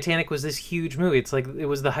 Titanic was this huge movie. It's like it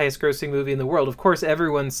was the highest grossing movie in the world. Of course,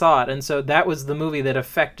 everyone saw it. And so that was the movie that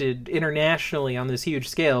affected internationally on this huge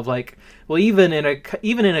scale of like, well, even in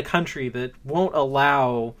a country that won't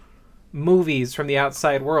allow movies from the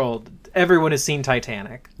outside world, everyone has seen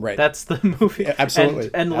Titanic. Right. That's the movie. Yeah, absolutely.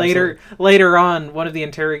 And Absolutely. later on, one of the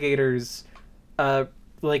interrogators,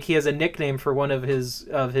 like he has a nickname for one of his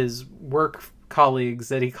work colleagues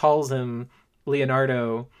that he calls him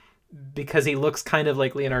Leonardo, because he looks kind of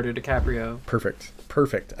like Leonardo DiCaprio.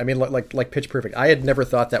 Perfect. I mean, like Pitch Perfect. I had never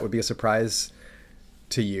thought that would be a surprise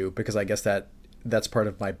to you, because I guess that's part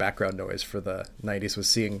of my background noise for the 90s was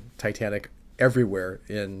seeing Titanic everywhere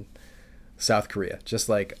in South Korea. Just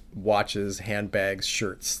like watches, handbags,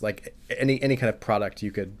 shirts, like any kind of product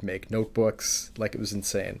you could make, notebooks, like it was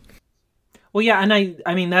insane. Well, yeah, and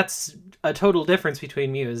I mean, that's a total difference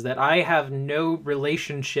between me, is that I have no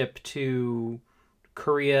relationship to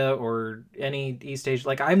Korea or any East Asia.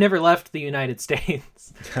 Like, I've never left the United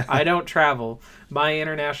States. I don't travel. My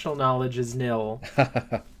international knowledge is nil.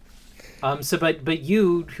 But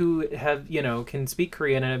you who have, can speak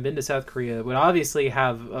Korean and have been to South Korea would obviously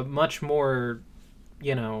have a much more,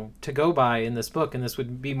 to go by in this book, and this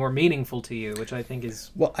would be more meaningful to you, which I think is,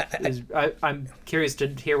 well, I'm curious to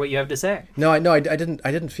hear what you have to say. No, I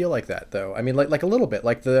didn't feel like that though. I mean, like a little bit,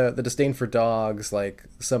 like the disdain for dogs, like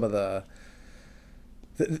some of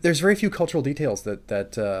there's very few cultural details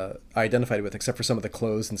that I identified with, except for some of the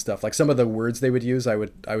clothes and stuff. Like some of the words they would use, I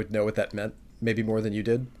would know what that meant, maybe more than you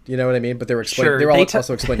did. You know what I mean? But they were explained. Sure, they were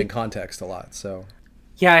also explained in context a lot. So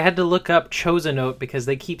yeah, I had to look up Chosen because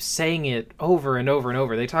they keep saying it over and over and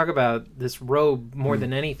over. They talk about this robe more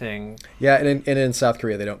than anything. Yeah, and in South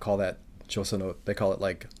Korea they don't call that Chosen. They call it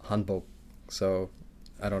like Hanbok. So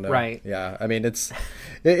I don't know. Right. Yeah. I mean, it's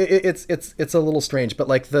a little strange, but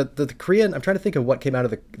like the Korean, I'm trying to think of what came out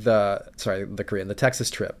of the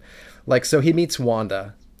Texas trip. Like, so he meets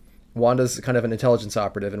Wanda. Wanda's kind of an intelligence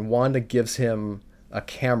operative, and Wanda gives him a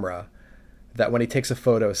camera that when he takes a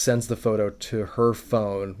photo, sends the photo to her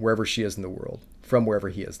phone wherever she is in the world, from wherever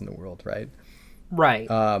he is in the world, right? Right.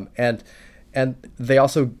 And they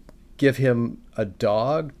also give him a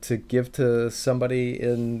dog to give to somebody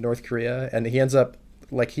in North Korea, and he ends up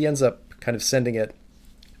kind of sending it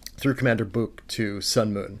through Commander Book to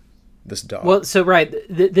Sun Moon, this dog. Well, so right,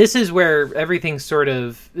 this is where everything sort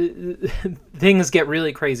of things get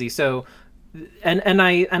really crazy. So, and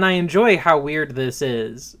I enjoy how weird this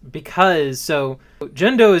is, because so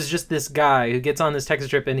Jun-do is just this guy who gets on this Texas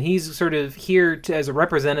trip, and he's sort of here as a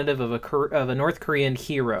representative of a North Korean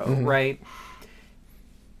hero, right?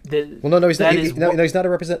 No, he's not. He's not a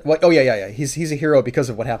represent. Well, yeah. He's a hero because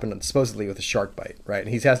of what happened supposedly with the shark bite, right? And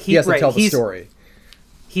he has to tell the story.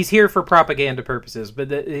 He's here for propaganda purposes, but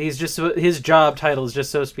he's just, his job title is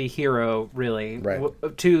just supposed to be hero, really,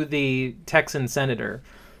 right, to the Texan senator.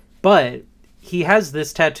 But he has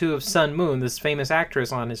this tattoo of Sun Moon, this famous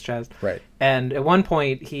actress, on his chest. Right. And at one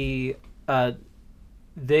point, he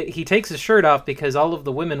takes his shirt off because all of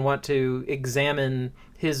the women want to examine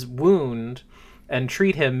his wound and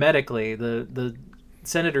treat him medically. The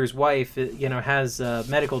senator's wife, has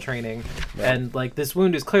medical training, right, and like this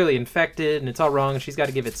wound is clearly infected and it's all wrong, and she's got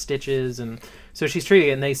to give it stitches, and so she's treating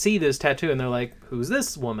it, and they see this tattoo and they're like, "Who's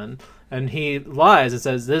this woman?" And he lies and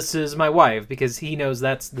says, "This is my wife," because he knows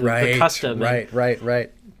that's the custom.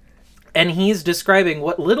 Right. And he's describing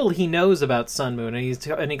what little he knows about Sun Moon,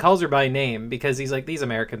 and he calls her by name because he's like, these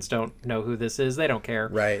Americans don't know who this is. They don't care.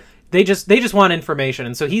 Right. They just want information,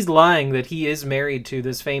 and so he's lying that he is married to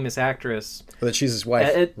this famous actress. Or that she's his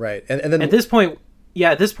wife. Right. And then at this point,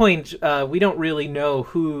 we don't really know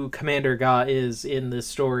who Commander Ga is in this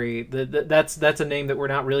story. That's a name that we're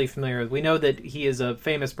not really familiar with. We know that he is a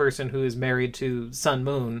famous person who is married to Sun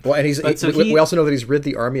Moon. Well, and we also know that he's rid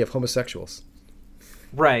the army of homosexuals.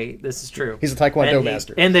 Right, this is true. He's a Taekwondo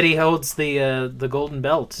master, and that he holds the golden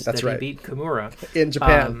belt. That's right. He beat Kimura in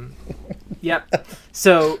Japan. Yep.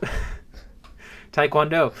 So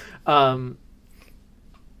Taekwondo.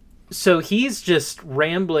 So he's just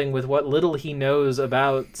rambling with what little he knows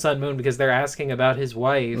about Sun Moon because they're asking about his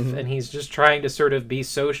wife, and he's just trying to sort of be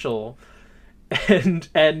social.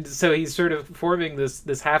 And so he's sort of forming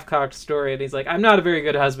this half-cocked story, and he's like, "I'm not a very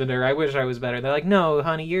good husband, or I wish I was better." And they're like, "No,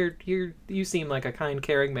 honey, you seem like a kind,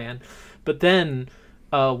 caring man." But then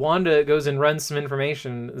Wanda goes and runs some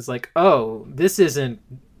information. It's like, "Oh, this isn't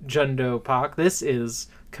Jun-do Pak. This is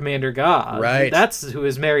Commander Ga. Right. That's who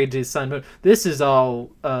is married to Sun Moon. This is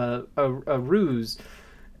all a ruse."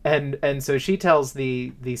 And so she tells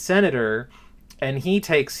the senator, and he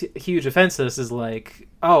takes huge offense to this, is like,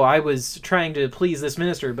 "Oh, I was trying to please this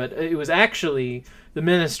minister, but it was actually the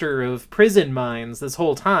minister of prison mines this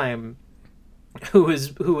whole time who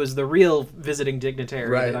was the real visiting dignitary."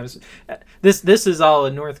 Right. And this is all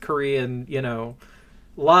a North Korean,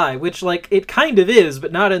 lie, which like it kind of is,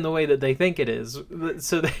 but not in the way that they think it is.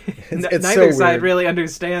 So neither side really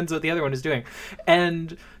understands what the other one is doing.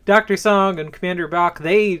 And Dr. Song and Commander Bach,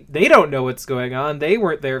 they don't know what's going on. They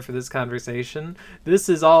weren't there for this conversation. This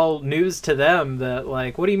is all news to them, that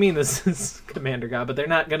like, what do you mean this is Commander Ga? But they're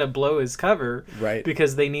not going to blow his cover, right?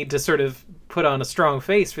 Because they need to sort of put on a strong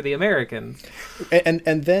face for the Americans.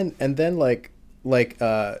 And then like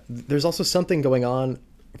there's also something going on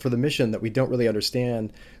for the mission that we don't really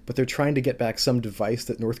understand, but they're trying to get back some device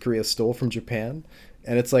that North Korea stole from Japan,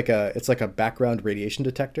 and it's like a background radiation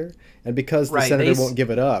detector, and because the senator won't give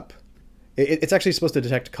it up, it's actually supposed to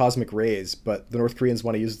detect cosmic rays, but the North Koreans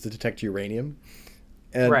want to use it to detect uranium,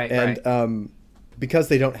 and because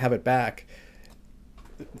they don't have it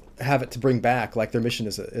to bring back, like their mission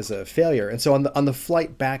is a failure, and so on the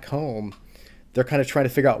flight back home, they're kind of trying to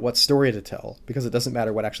figure out what story to tell, because it doesn't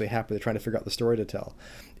matter what actually happened. They're trying to figure out the story to tell.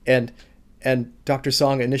 And Dr.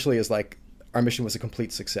 Song initially is like, our mission was a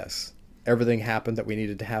complete success. Everything happened that we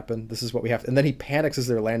needed to happen. This is what we have. And then he panics as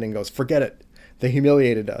they're landing and goes, "Forget it. They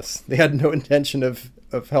humiliated us. They had no intention of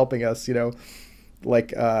helping us, they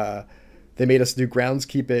made us do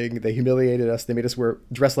groundskeeping. They humiliated us. They made us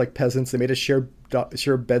dress like peasants. They made us share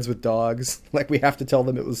beds with dogs. Like, we have to tell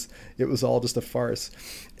them it was all just a farce."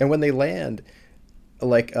 And when they land,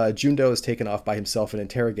 Jun-do is taken off by himself and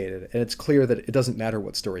interrogated, and it's clear that it doesn't matter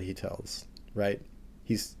what story he tells, right?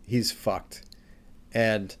 He's fucked.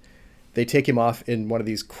 And they take him off in one of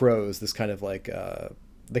these crows, this kind of they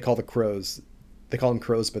call them crows,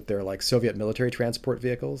 but they're like Soviet military transport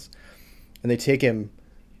vehicles. And they take him,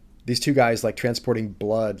 these two guys, like transporting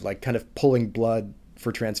blood, like kind of pulling blood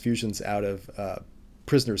for transfusions out of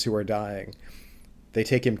prisoners who are dying. They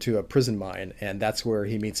take him to a prison mine, and that's where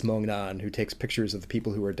he meets Mong Nan, who takes pictures of the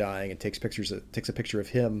people who are dying and takes a picture of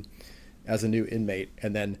him as a new inmate,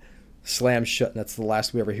 and then slams shut, and that's the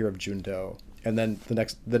last we ever hear of Jundo. And then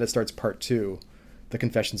then it starts part 2, the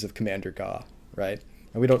Confessions of Commander Ga, right?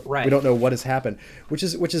 And we don't know what has happened, which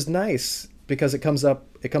is nice because it comes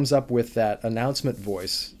up with that announcement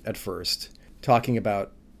voice at first, talking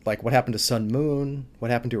about like what happened to Sun Moon, what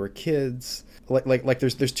happened to her kids. Like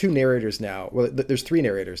there's 2 narrators now. Well, there's 3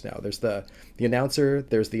 narrators now. There's the announcer,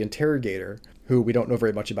 there's the interrogator, who we don't know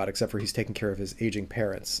very much about except for he's taking care of his aging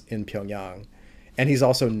parents in Pyongyang. And he's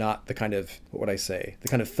also not the kind of, what would I say, the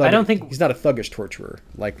kind of thug. I don't think he's not a thuggish torturer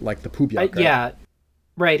like the Pubyak. Yeah,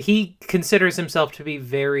 right. He considers himself to be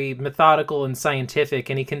very methodical and scientific,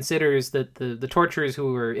 and he considers that the torturers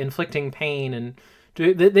who are inflicting pain and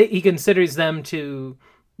he considers them to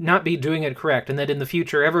not be doing it correct, and that in the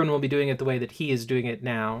future everyone will be doing it the way that he is doing it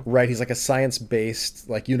now. Right, he's like a science-based,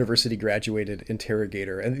 like university graduated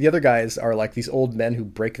interrogator. And the other guys are like these old men who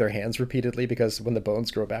break their hands repeatedly because when the bones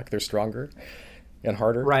grow back, they're stronger and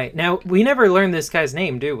harder. Right. Now, we never learn this guy's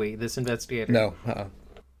name, do we? This investigator. No.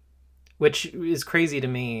 Which is crazy to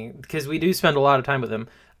me because we do spend a lot of time with him.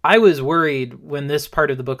 I was worried when this part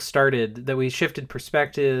of the book started that we shifted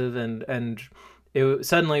perspective and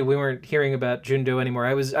suddenly we weren't hearing about Jundo anymore.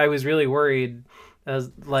 I was really worried,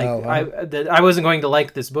 that I wasn't going to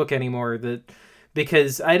like this book anymore.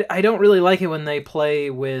 Because I don't really like it when they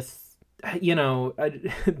play with, I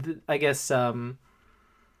guess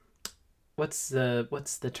what's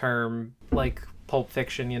the term, like Pulp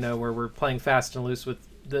Fiction, where we're playing fast and loose with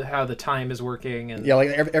how the time is working, and like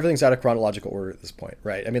everything's out of chronological order at this point,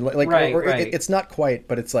 right? I mean, right. It's not quite,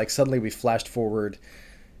 but it's like suddenly we flashed forward.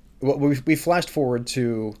 Well, we flashed forward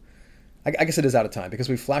to, I guess it is out of time because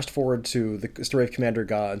we flashed forward to the story of Commander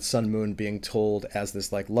Ga and Sun Moon being told as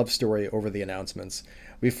this like love story over the announcements.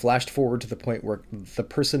 We flashed forward to the point where the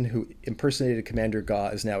person who impersonated Commander Ga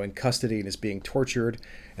is now in custody and is being tortured,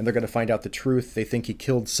 and they're going to find out the truth. They think he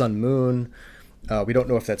killed Sun Moon. We don't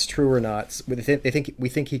know if that's true or not. We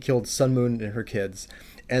think he killed Sun Moon and her kids,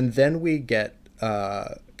 and then we get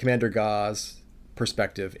Commander Ga's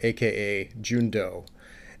perspective, aka Jundo.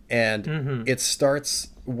 And it starts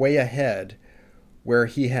way ahead where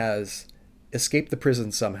he has escaped the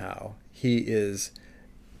prison somehow. He is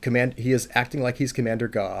acting like he's Commander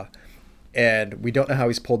Ga, and we don't know how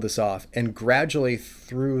he's pulled this off. And gradually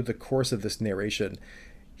through the course of this narration,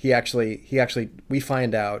 we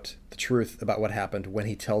find out the truth about what happened when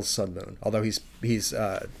he tells Sun Moon, although he's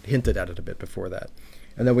hinted at it a bit before that.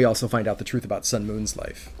 And then we also find out the truth about Sun Moon's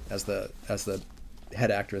life as the head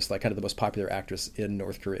actress, like kind of the most popular actress in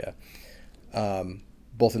North Korea,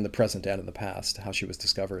 both in the present and in the past, how she was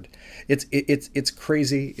discovered. It's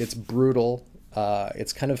crazy. It's brutal.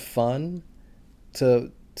 It's kind of fun to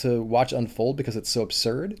watch unfold because it's so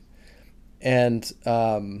absurd, and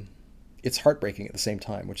it's heartbreaking at the same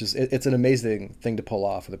time, which is it's an amazing thing to pull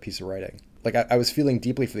off with a piece of writing. Like I was feeling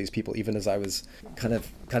deeply for these people, even as I was kind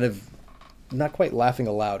of not quite laughing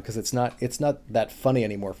aloud, because it's not that funny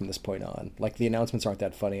anymore from this point on. Like the announcements aren't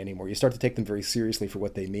that funny anymore. You start to take them very seriously for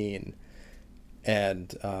what they mean,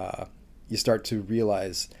 and you start to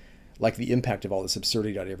realize like the impact of all this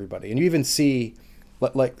absurdity on everybody. And you even see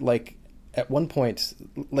like at one point,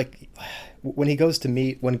 like when Ga goes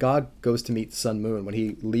to meet Sun Moon, when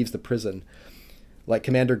he leaves the prison, like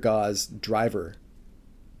Commander Ga's driver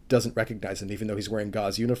doesn't recognize him even though he's wearing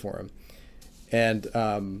Ga's uniform,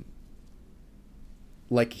 and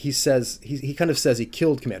like he says, he kind of says he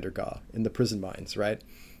killed Commander Ga in the prison mines, right?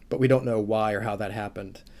 But we don't know why or how that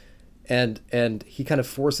happened. And he kind of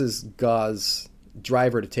forces Ga's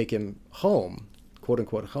driver to take him home, quote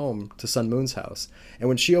unquote home, to Sun Moon's house. And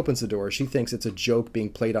when she opens the door, she thinks it's a joke being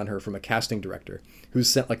played on her from a casting director who's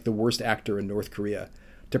sent like the worst actor in North Korea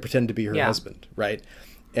to pretend to be her husband, right?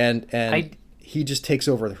 And he just takes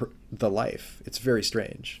over the life. It's very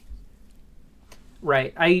strange.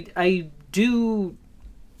 Right. I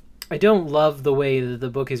don't love the way that the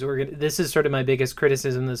book is organized. This is sort of my biggest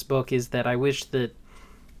criticism of this book, is that I wish that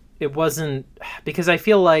it wasn't, because I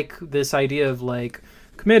feel like this idea of like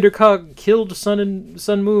Commander Cog killed Sun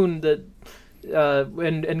Moon that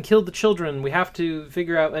and killed the children. We have to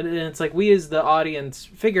figure out, and it's like we as the audience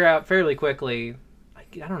figure out fairly quickly.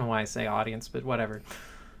 I don't know why I say audience, but whatever.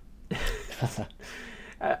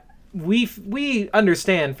 We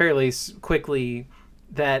understand fairly quickly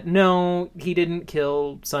that no, he didn't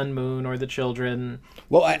kill Sun Moon or the children.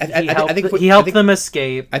 Well, I think he helped them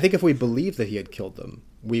escape. I think if we believed that he had killed them,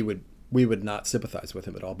 we would not sympathize with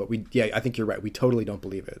him at all. But I think you're right. We totally don't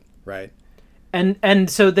believe it, right? And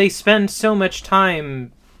so they spend so much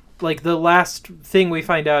time like the last thing we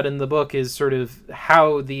find out in the book is sort of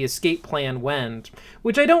how the escape plan went,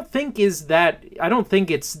 which I don't think it's that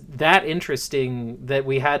interesting that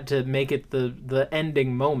we had to make it the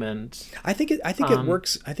ending moment. I think it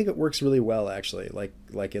works. I think it works really well, actually.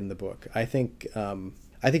 Like in the book, I think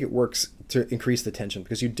it works to increase the tension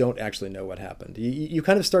because you don't actually know what happened. You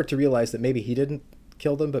kind of start to realize that maybe he didn't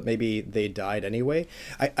kill them, but maybe they died anyway.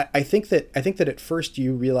 I think that at first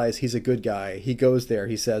you realize he's a good guy. He goes there.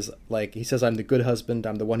 He says, I'm the good husband.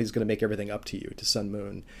 I'm the one who's going to make everything up to you, to Sun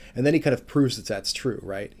Moon. And then he kind of proves that that's true,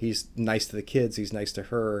 right? He's nice to the kids. He's nice to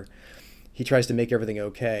her. He tries to make everything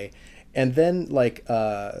okay. And then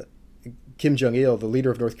Kim Jong-il, the leader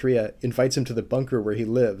of North Korea, invites him to the bunker where he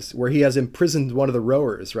lives, where he has imprisoned one of the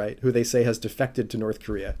rowers, right, who they say has defected to North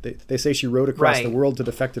Korea. They say she rowed across the world to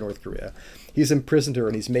defect to North Korea. He's imprisoned her,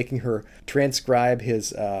 and he's making her transcribe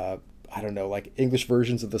his, English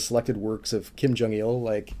versions of the selected works of Kim Jong-il.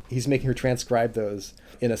 Like, he's making her transcribe those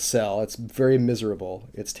in a cell. It's very miserable.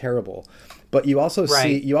 It's terrible. But you also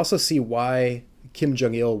see why Kim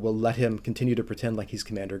Jong-il will let him continue to pretend like he's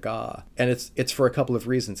Commander Ga. And it's for a couple of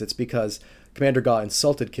reasons. It's because Commander Ga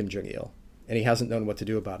insulted Kim Jong-il, and he hasn't known what to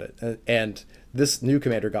do about it. And this new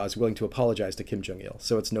Commander Ga is willing to apologize to Kim Jong-il,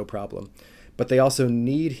 so it's no problem. But they also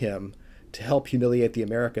need him to help humiliate the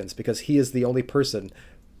Americans because he is the only person,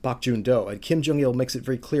 Bok Joon-do, and Kim Jong-il makes it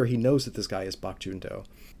very clear he knows that this guy is Bok Joon-do.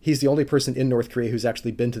 He's the only person in North Korea who's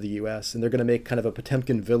actually been to the U.S., and they're going to make kind of a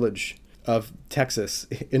Potemkin village of Texas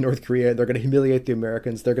in North Korea. They're going to humiliate the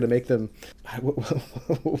Americans. They're going to make them,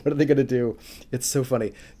 what are they going to do? It's so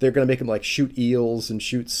funny. They're going to make them like shoot eels and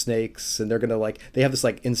shoot snakes. And they're going to they have this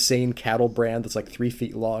like insane cattle brand that's like 3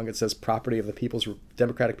 feet long. It says property of the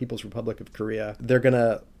Democratic People's Republic of Korea. They're going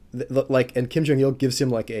to and Kim Jong-il gives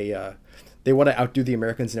him they want to outdo the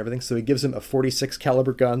Americans and everything. So he gives him a 46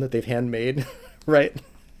 caliber gun that they've handmade. Right.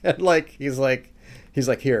 And He's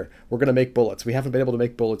like, here, we're going to make bullets. We haven't been able to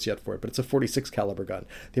make bullets yet for it, but it's a 46 caliber gun.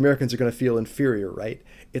 The Americans are going to feel inferior, right?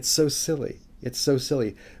 It's so silly. It's so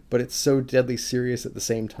silly, but it's so deadly serious at the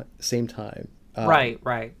same time. Right.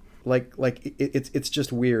 It's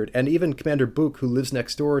just weird. And even Commander Book, who lives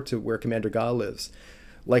next door to where Commander Ga lives,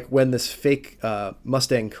 when this fake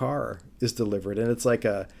Mustang car is delivered, and it's like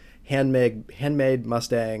a handmade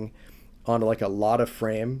Mustang on a Lada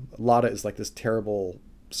frame. Lada is like this terrible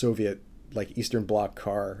Soviet Eastern Bloc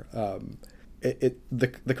car.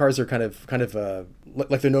 The cars are kind of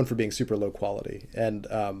they're known for being super low quality, and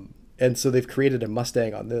so they've created a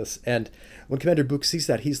Mustang on this. And when Commander Book sees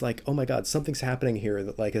that, he's like, oh my God, something's happening here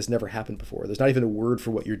that has never happened before. There's not even a word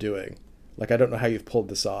for what you're doing. I don't know how you've pulled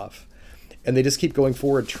this off. And they just keep going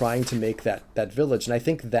forward trying to make that village. And I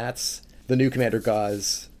think that's the new Commander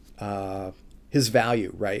Ga's his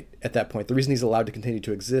value, right? At that point, the reason he's allowed to continue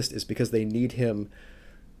to exist is because they need him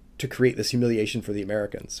to create this humiliation for the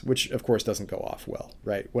Americans, which of course doesn't go off well,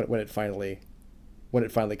 right? When it finally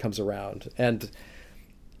comes around. And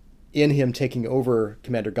in him taking over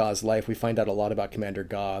Commander Ga's life, we find out a lot about Commander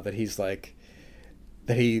Ga, that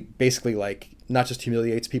he basically not just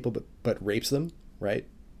humiliates people, but rapes them, right?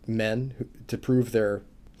 Men to prove they're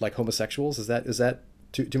homosexuals. Is that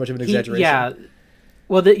too much of an exaggeration? Yeah.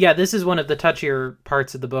 Well, this is one of the touchier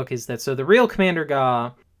parts of the book, is that, so the real Commander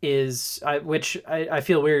Ga is, which I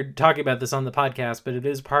feel weird talking about this on the podcast, but it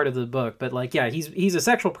is part of the book. But he's a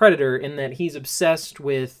sexual predator in that he's obsessed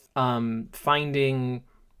with finding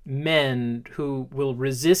men who will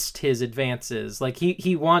resist his advances.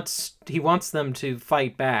 He wants them to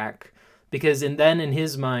fight back, because then in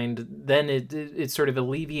his mind, then it sort of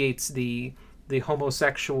alleviates the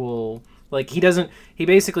homosexual. He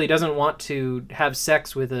basically doesn't want to have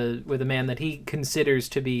sex with a man that he considers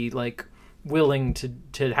to be willing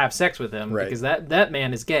to have sex with him, right? Because that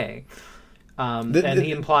man is gay, and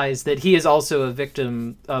he implies that he is also a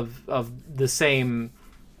victim of the same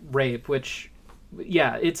rape, which,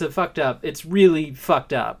 it's really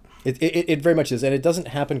fucked up. It very much is, and it doesn't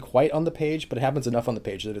happen quite on the page, but it happens enough on the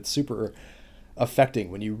page that it's super affecting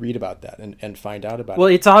when you read about that and find out about it. Well,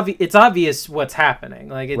 it's obvious what's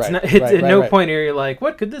happening. At no point are you like,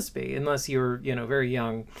 what could this be, unless you're very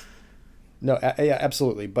young. No, yeah,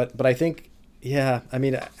 absolutely. But I think, yeah, I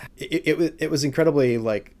mean, it was incredibly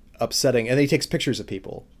upsetting. And he takes pictures of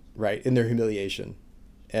people, right, in their humiliation,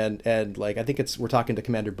 and I think we're talking to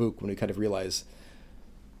Commander Book when we kind of realize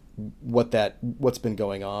what's been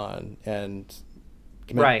going on, and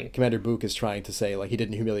Commander Book is trying to say he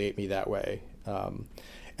didn't humiliate me that way. And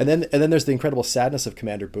then there's the incredible sadness of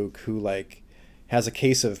Commander Book, who has a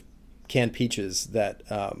case of canned peaches that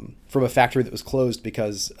from a factory that was closed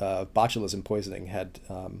because botulism poisoning had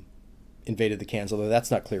invaded the cans, although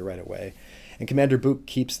that's not clear right away. And Commander Book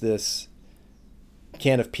keeps this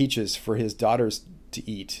can of peaches for his daughters to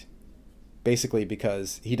eat, basically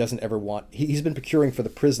because he doesn't ever want... He's been procuring for the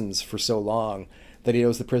prisons for so long that he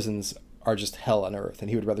knows the prisons are just hell on earth, and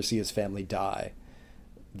he would rather see his family die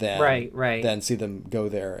than see them go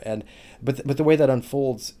there. And but the way that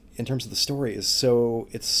unfolds in terms of the story is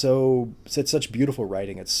it's such beautiful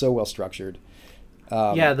writing. It's so well structured.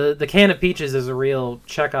 The can of peaches is a real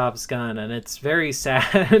Chekhov's gun, and it's very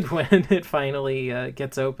sad when it finally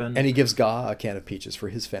gets open. And he gives Ga a can of peaches for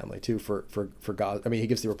his family too. For Ga, I mean, he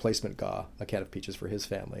gives the replacement Ga a can of peaches for his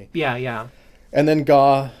family. Yeah. And then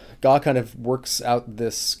Ga kind of works out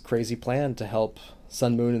this crazy plan to help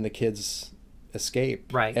Sun Moon and the kids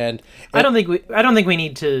escape. Right. And I don't think we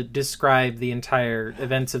need to describe the entire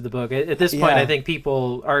events of the book. At this point, I think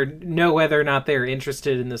people know whether or not they're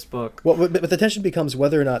interested in this book. Well, but the tension becomes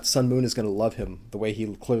whether or not Sun Moon is going to love him the way he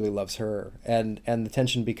clearly loves her, and the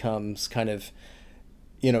tension becomes kind of,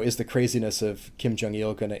 is the craziness of Kim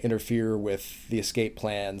Jong-il going to interfere with the escape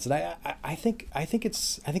plans? And I think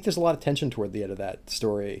there's a lot of tension toward the end of that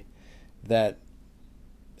story that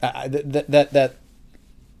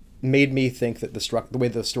made me think that the way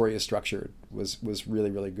the story is structured was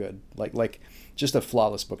really, really good. Like just a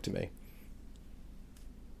flawless book to me.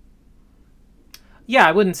 Yeah,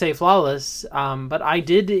 I wouldn't say flawless, but I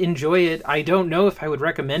did enjoy it. I don't know if I would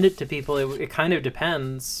recommend it to people. It kind of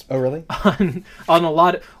depends. Oh, really? On a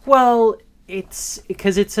lot. Well, it's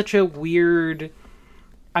because it's such a weird.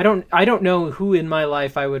 I don't know who in my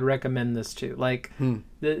life I would recommend this to. Like,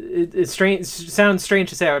 it's strange. It sounds strange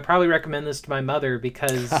to say. I would probably recommend this to my mother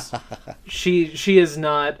because she is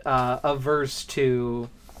not averse to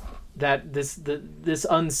that this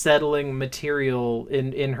unsettling material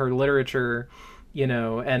in her literature,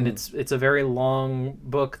 and it's a very long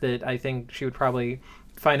book that I think she would probably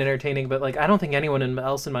find entertaining. But like, I don't think anyone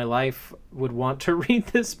else in my life would want to read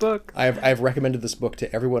this book. I've recommended this book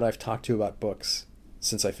to everyone I've talked to about books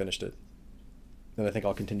since I finished it, and I think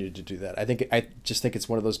I'll continue to do that. I just think it's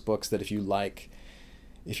one of those books that if you like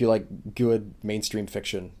good mainstream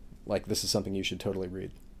fiction, like, this is something you should totally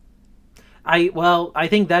read. I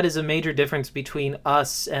think that is a major difference between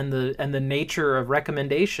us and the nature of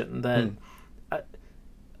recommendation. That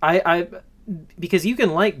I because you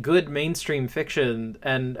can like good mainstream fiction,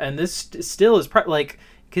 and this still is like,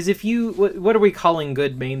 because if you what are we calling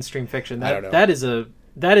good mainstream fiction? I don't know.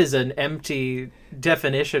 That is an empty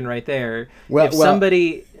definition right there. I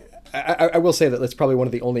will say that that's probably one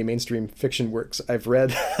of the only mainstream fiction works I've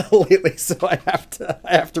read lately, so I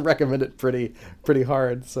have to recommend it pretty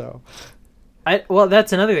hard. So,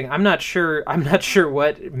 that's another thing. I'm not sure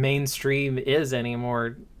what mainstream is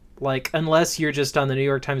anymore. Like, unless you're just on the New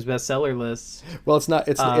York Times bestseller list. Well, it's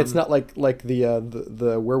not like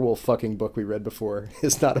the werewolf fucking book we read before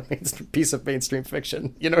is not a piece of mainstream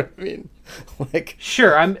fiction. You know what I mean? Like,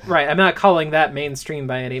 sure, I'm not calling that mainstream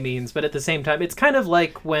by any means, but at the same time, it's kind of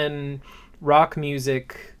like when rock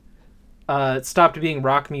music stopped being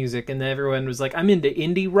rock music, and everyone was like, "I'm into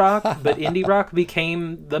indie rock," but indie rock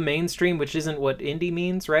became the mainstream, which isn't what indie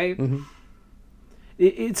means, right? Mm-hmm.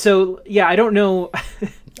 So yeah, I don't know.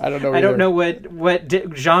 I don't know. I don't know what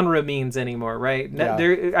genre means anymore, right?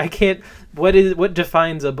 Yeah. I can't. What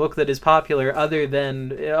defines a book that is popular other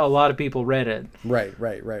than a lot of people read it? Right.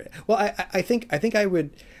 Well, I think I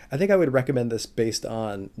would recommend this based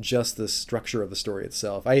on just the structure of the story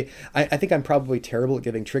itself. I think I'm probably terrible at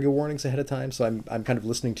giving trigger warnings ahead of time, so I'm kind of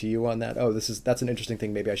listening to you on that. Oh, that's an interesting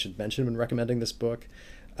thing. Maybe I should mention when recommending this book.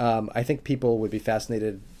 I think people would be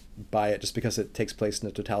fascinated by it just because it takes place in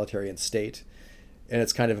a totalitarian state, and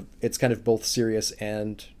it's kind of both serious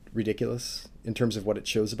and ridiculous in terms of what it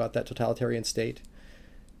shows about that totalitarian state.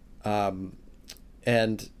 And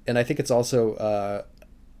I think it's also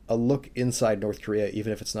a look inside North Korea,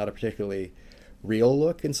 even if it's not a particularly real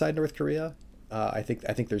look inside North Korea. I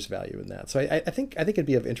think there's value in that. So I think it'd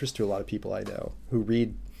be of interest to a lot of people I know who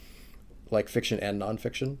read like fiction and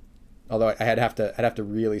nonfiction. Although I'd have to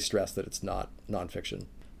really stress that it's not nonfiction.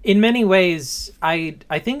 In many ways, I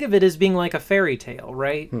think of it as being like a fairy tale,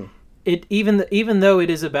 right? It even though it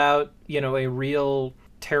is about, a real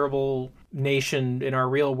terrible nation in our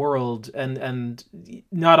real world, and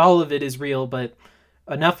not all of it is real, but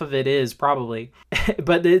enough of it is probably.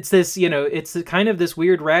 But it's this, it's kind of this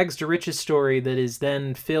weird rags to riches story that is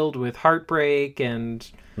then filled with heartbreak and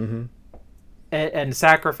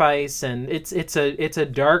sacrifice, and it's a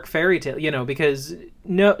dark fairy tale, because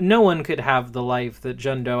no one could have the life that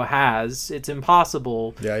Jun-do has. It's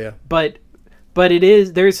impossible. Yeah. But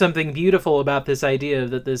there's something beautiful about this idea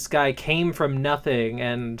that this guy came from nothing,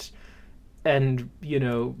 and and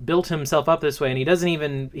built himself up this way, and he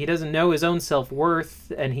doesn't know his own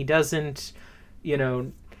self-worth, and he doesn't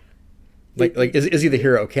is he the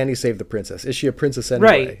hero? Can he save the princess? Is she a princess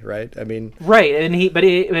anyway? Right. I mean, right. And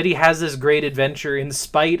he has this great adventure in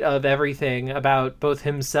spite of everything about both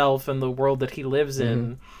himself and the world that he lives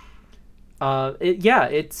in.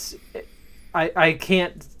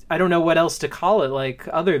 I don't know what else to call it,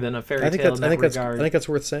 other than a fairy tale in that regard. I think that's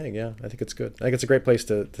worth saying. Yeah, I think it's good. I think it's a great place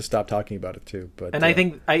to stop talking about it too. But I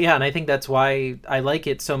think that's why I like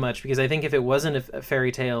it so much, because I think if it wasn't a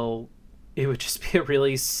fairy tale, it would just be a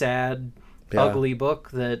really sad, ugly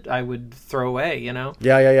book that I would throw away. Yeah.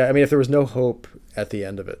 I mean, if there was no hope at the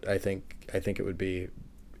end of it, I think it would be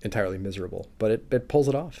entirely miserable. But it pulls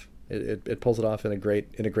it off. It pulls it off in a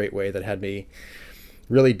great way that had me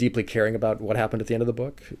really deeply caring about what happened at the end of the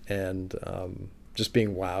book, and just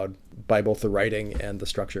being wowed by both the writing and the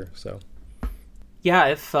structure. So, yeah,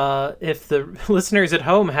 if the listeners at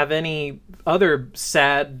home have any other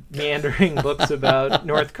sad, meandering books about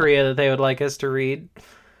North Korea that they would like us to read,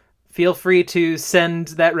 feel free to send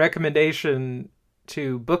that recommendation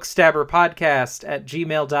to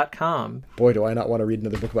bookstabberpodcast@gmail.com. Boy, do I not want to read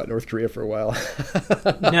another book about North Korea for a while.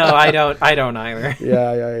 No, I don't either.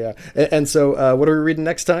 Yeah. And so what are we reading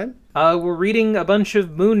next time? We're reading a bunch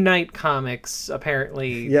of Moon Knight comics,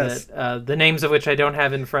 apparently. Yes. That, the names of which I don't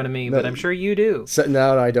have in front of me, but I'm sure you do.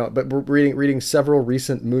 No, I don't. But we're reading several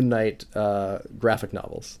recent Moon Knight graphic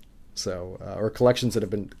novels. So, or collections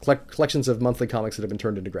of monthly comics that have been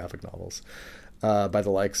turned into graphic novels. By the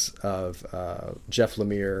likes of Jeff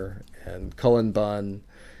Lemire and Cullen Bunn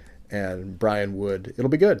and Brian Wood. It'll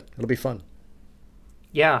be good. It'll be fun.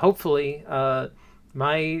 Yeah, hopefully. I've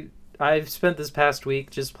spent this past week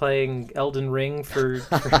just playing Elden Ring for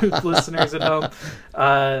listeners at home,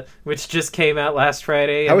 which just came out last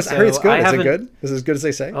Friday. I heard it's good. Is it good? Is it as good as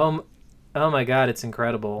they say? Oh my God, it's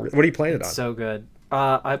incredible. What are you playing it on? It's so good.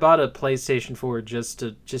 I bought a PlayStation 4 just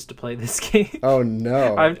to play this game. Oh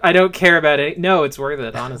no! I don't care about it. No, it's worth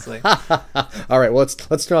it, honestly. All right, well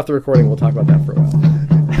let's turn off the recording. We'll talk about that for a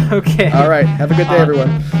while. Okay. All right. Have a good day,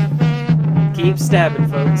 everyone. Keep stabbing,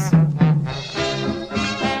 folks.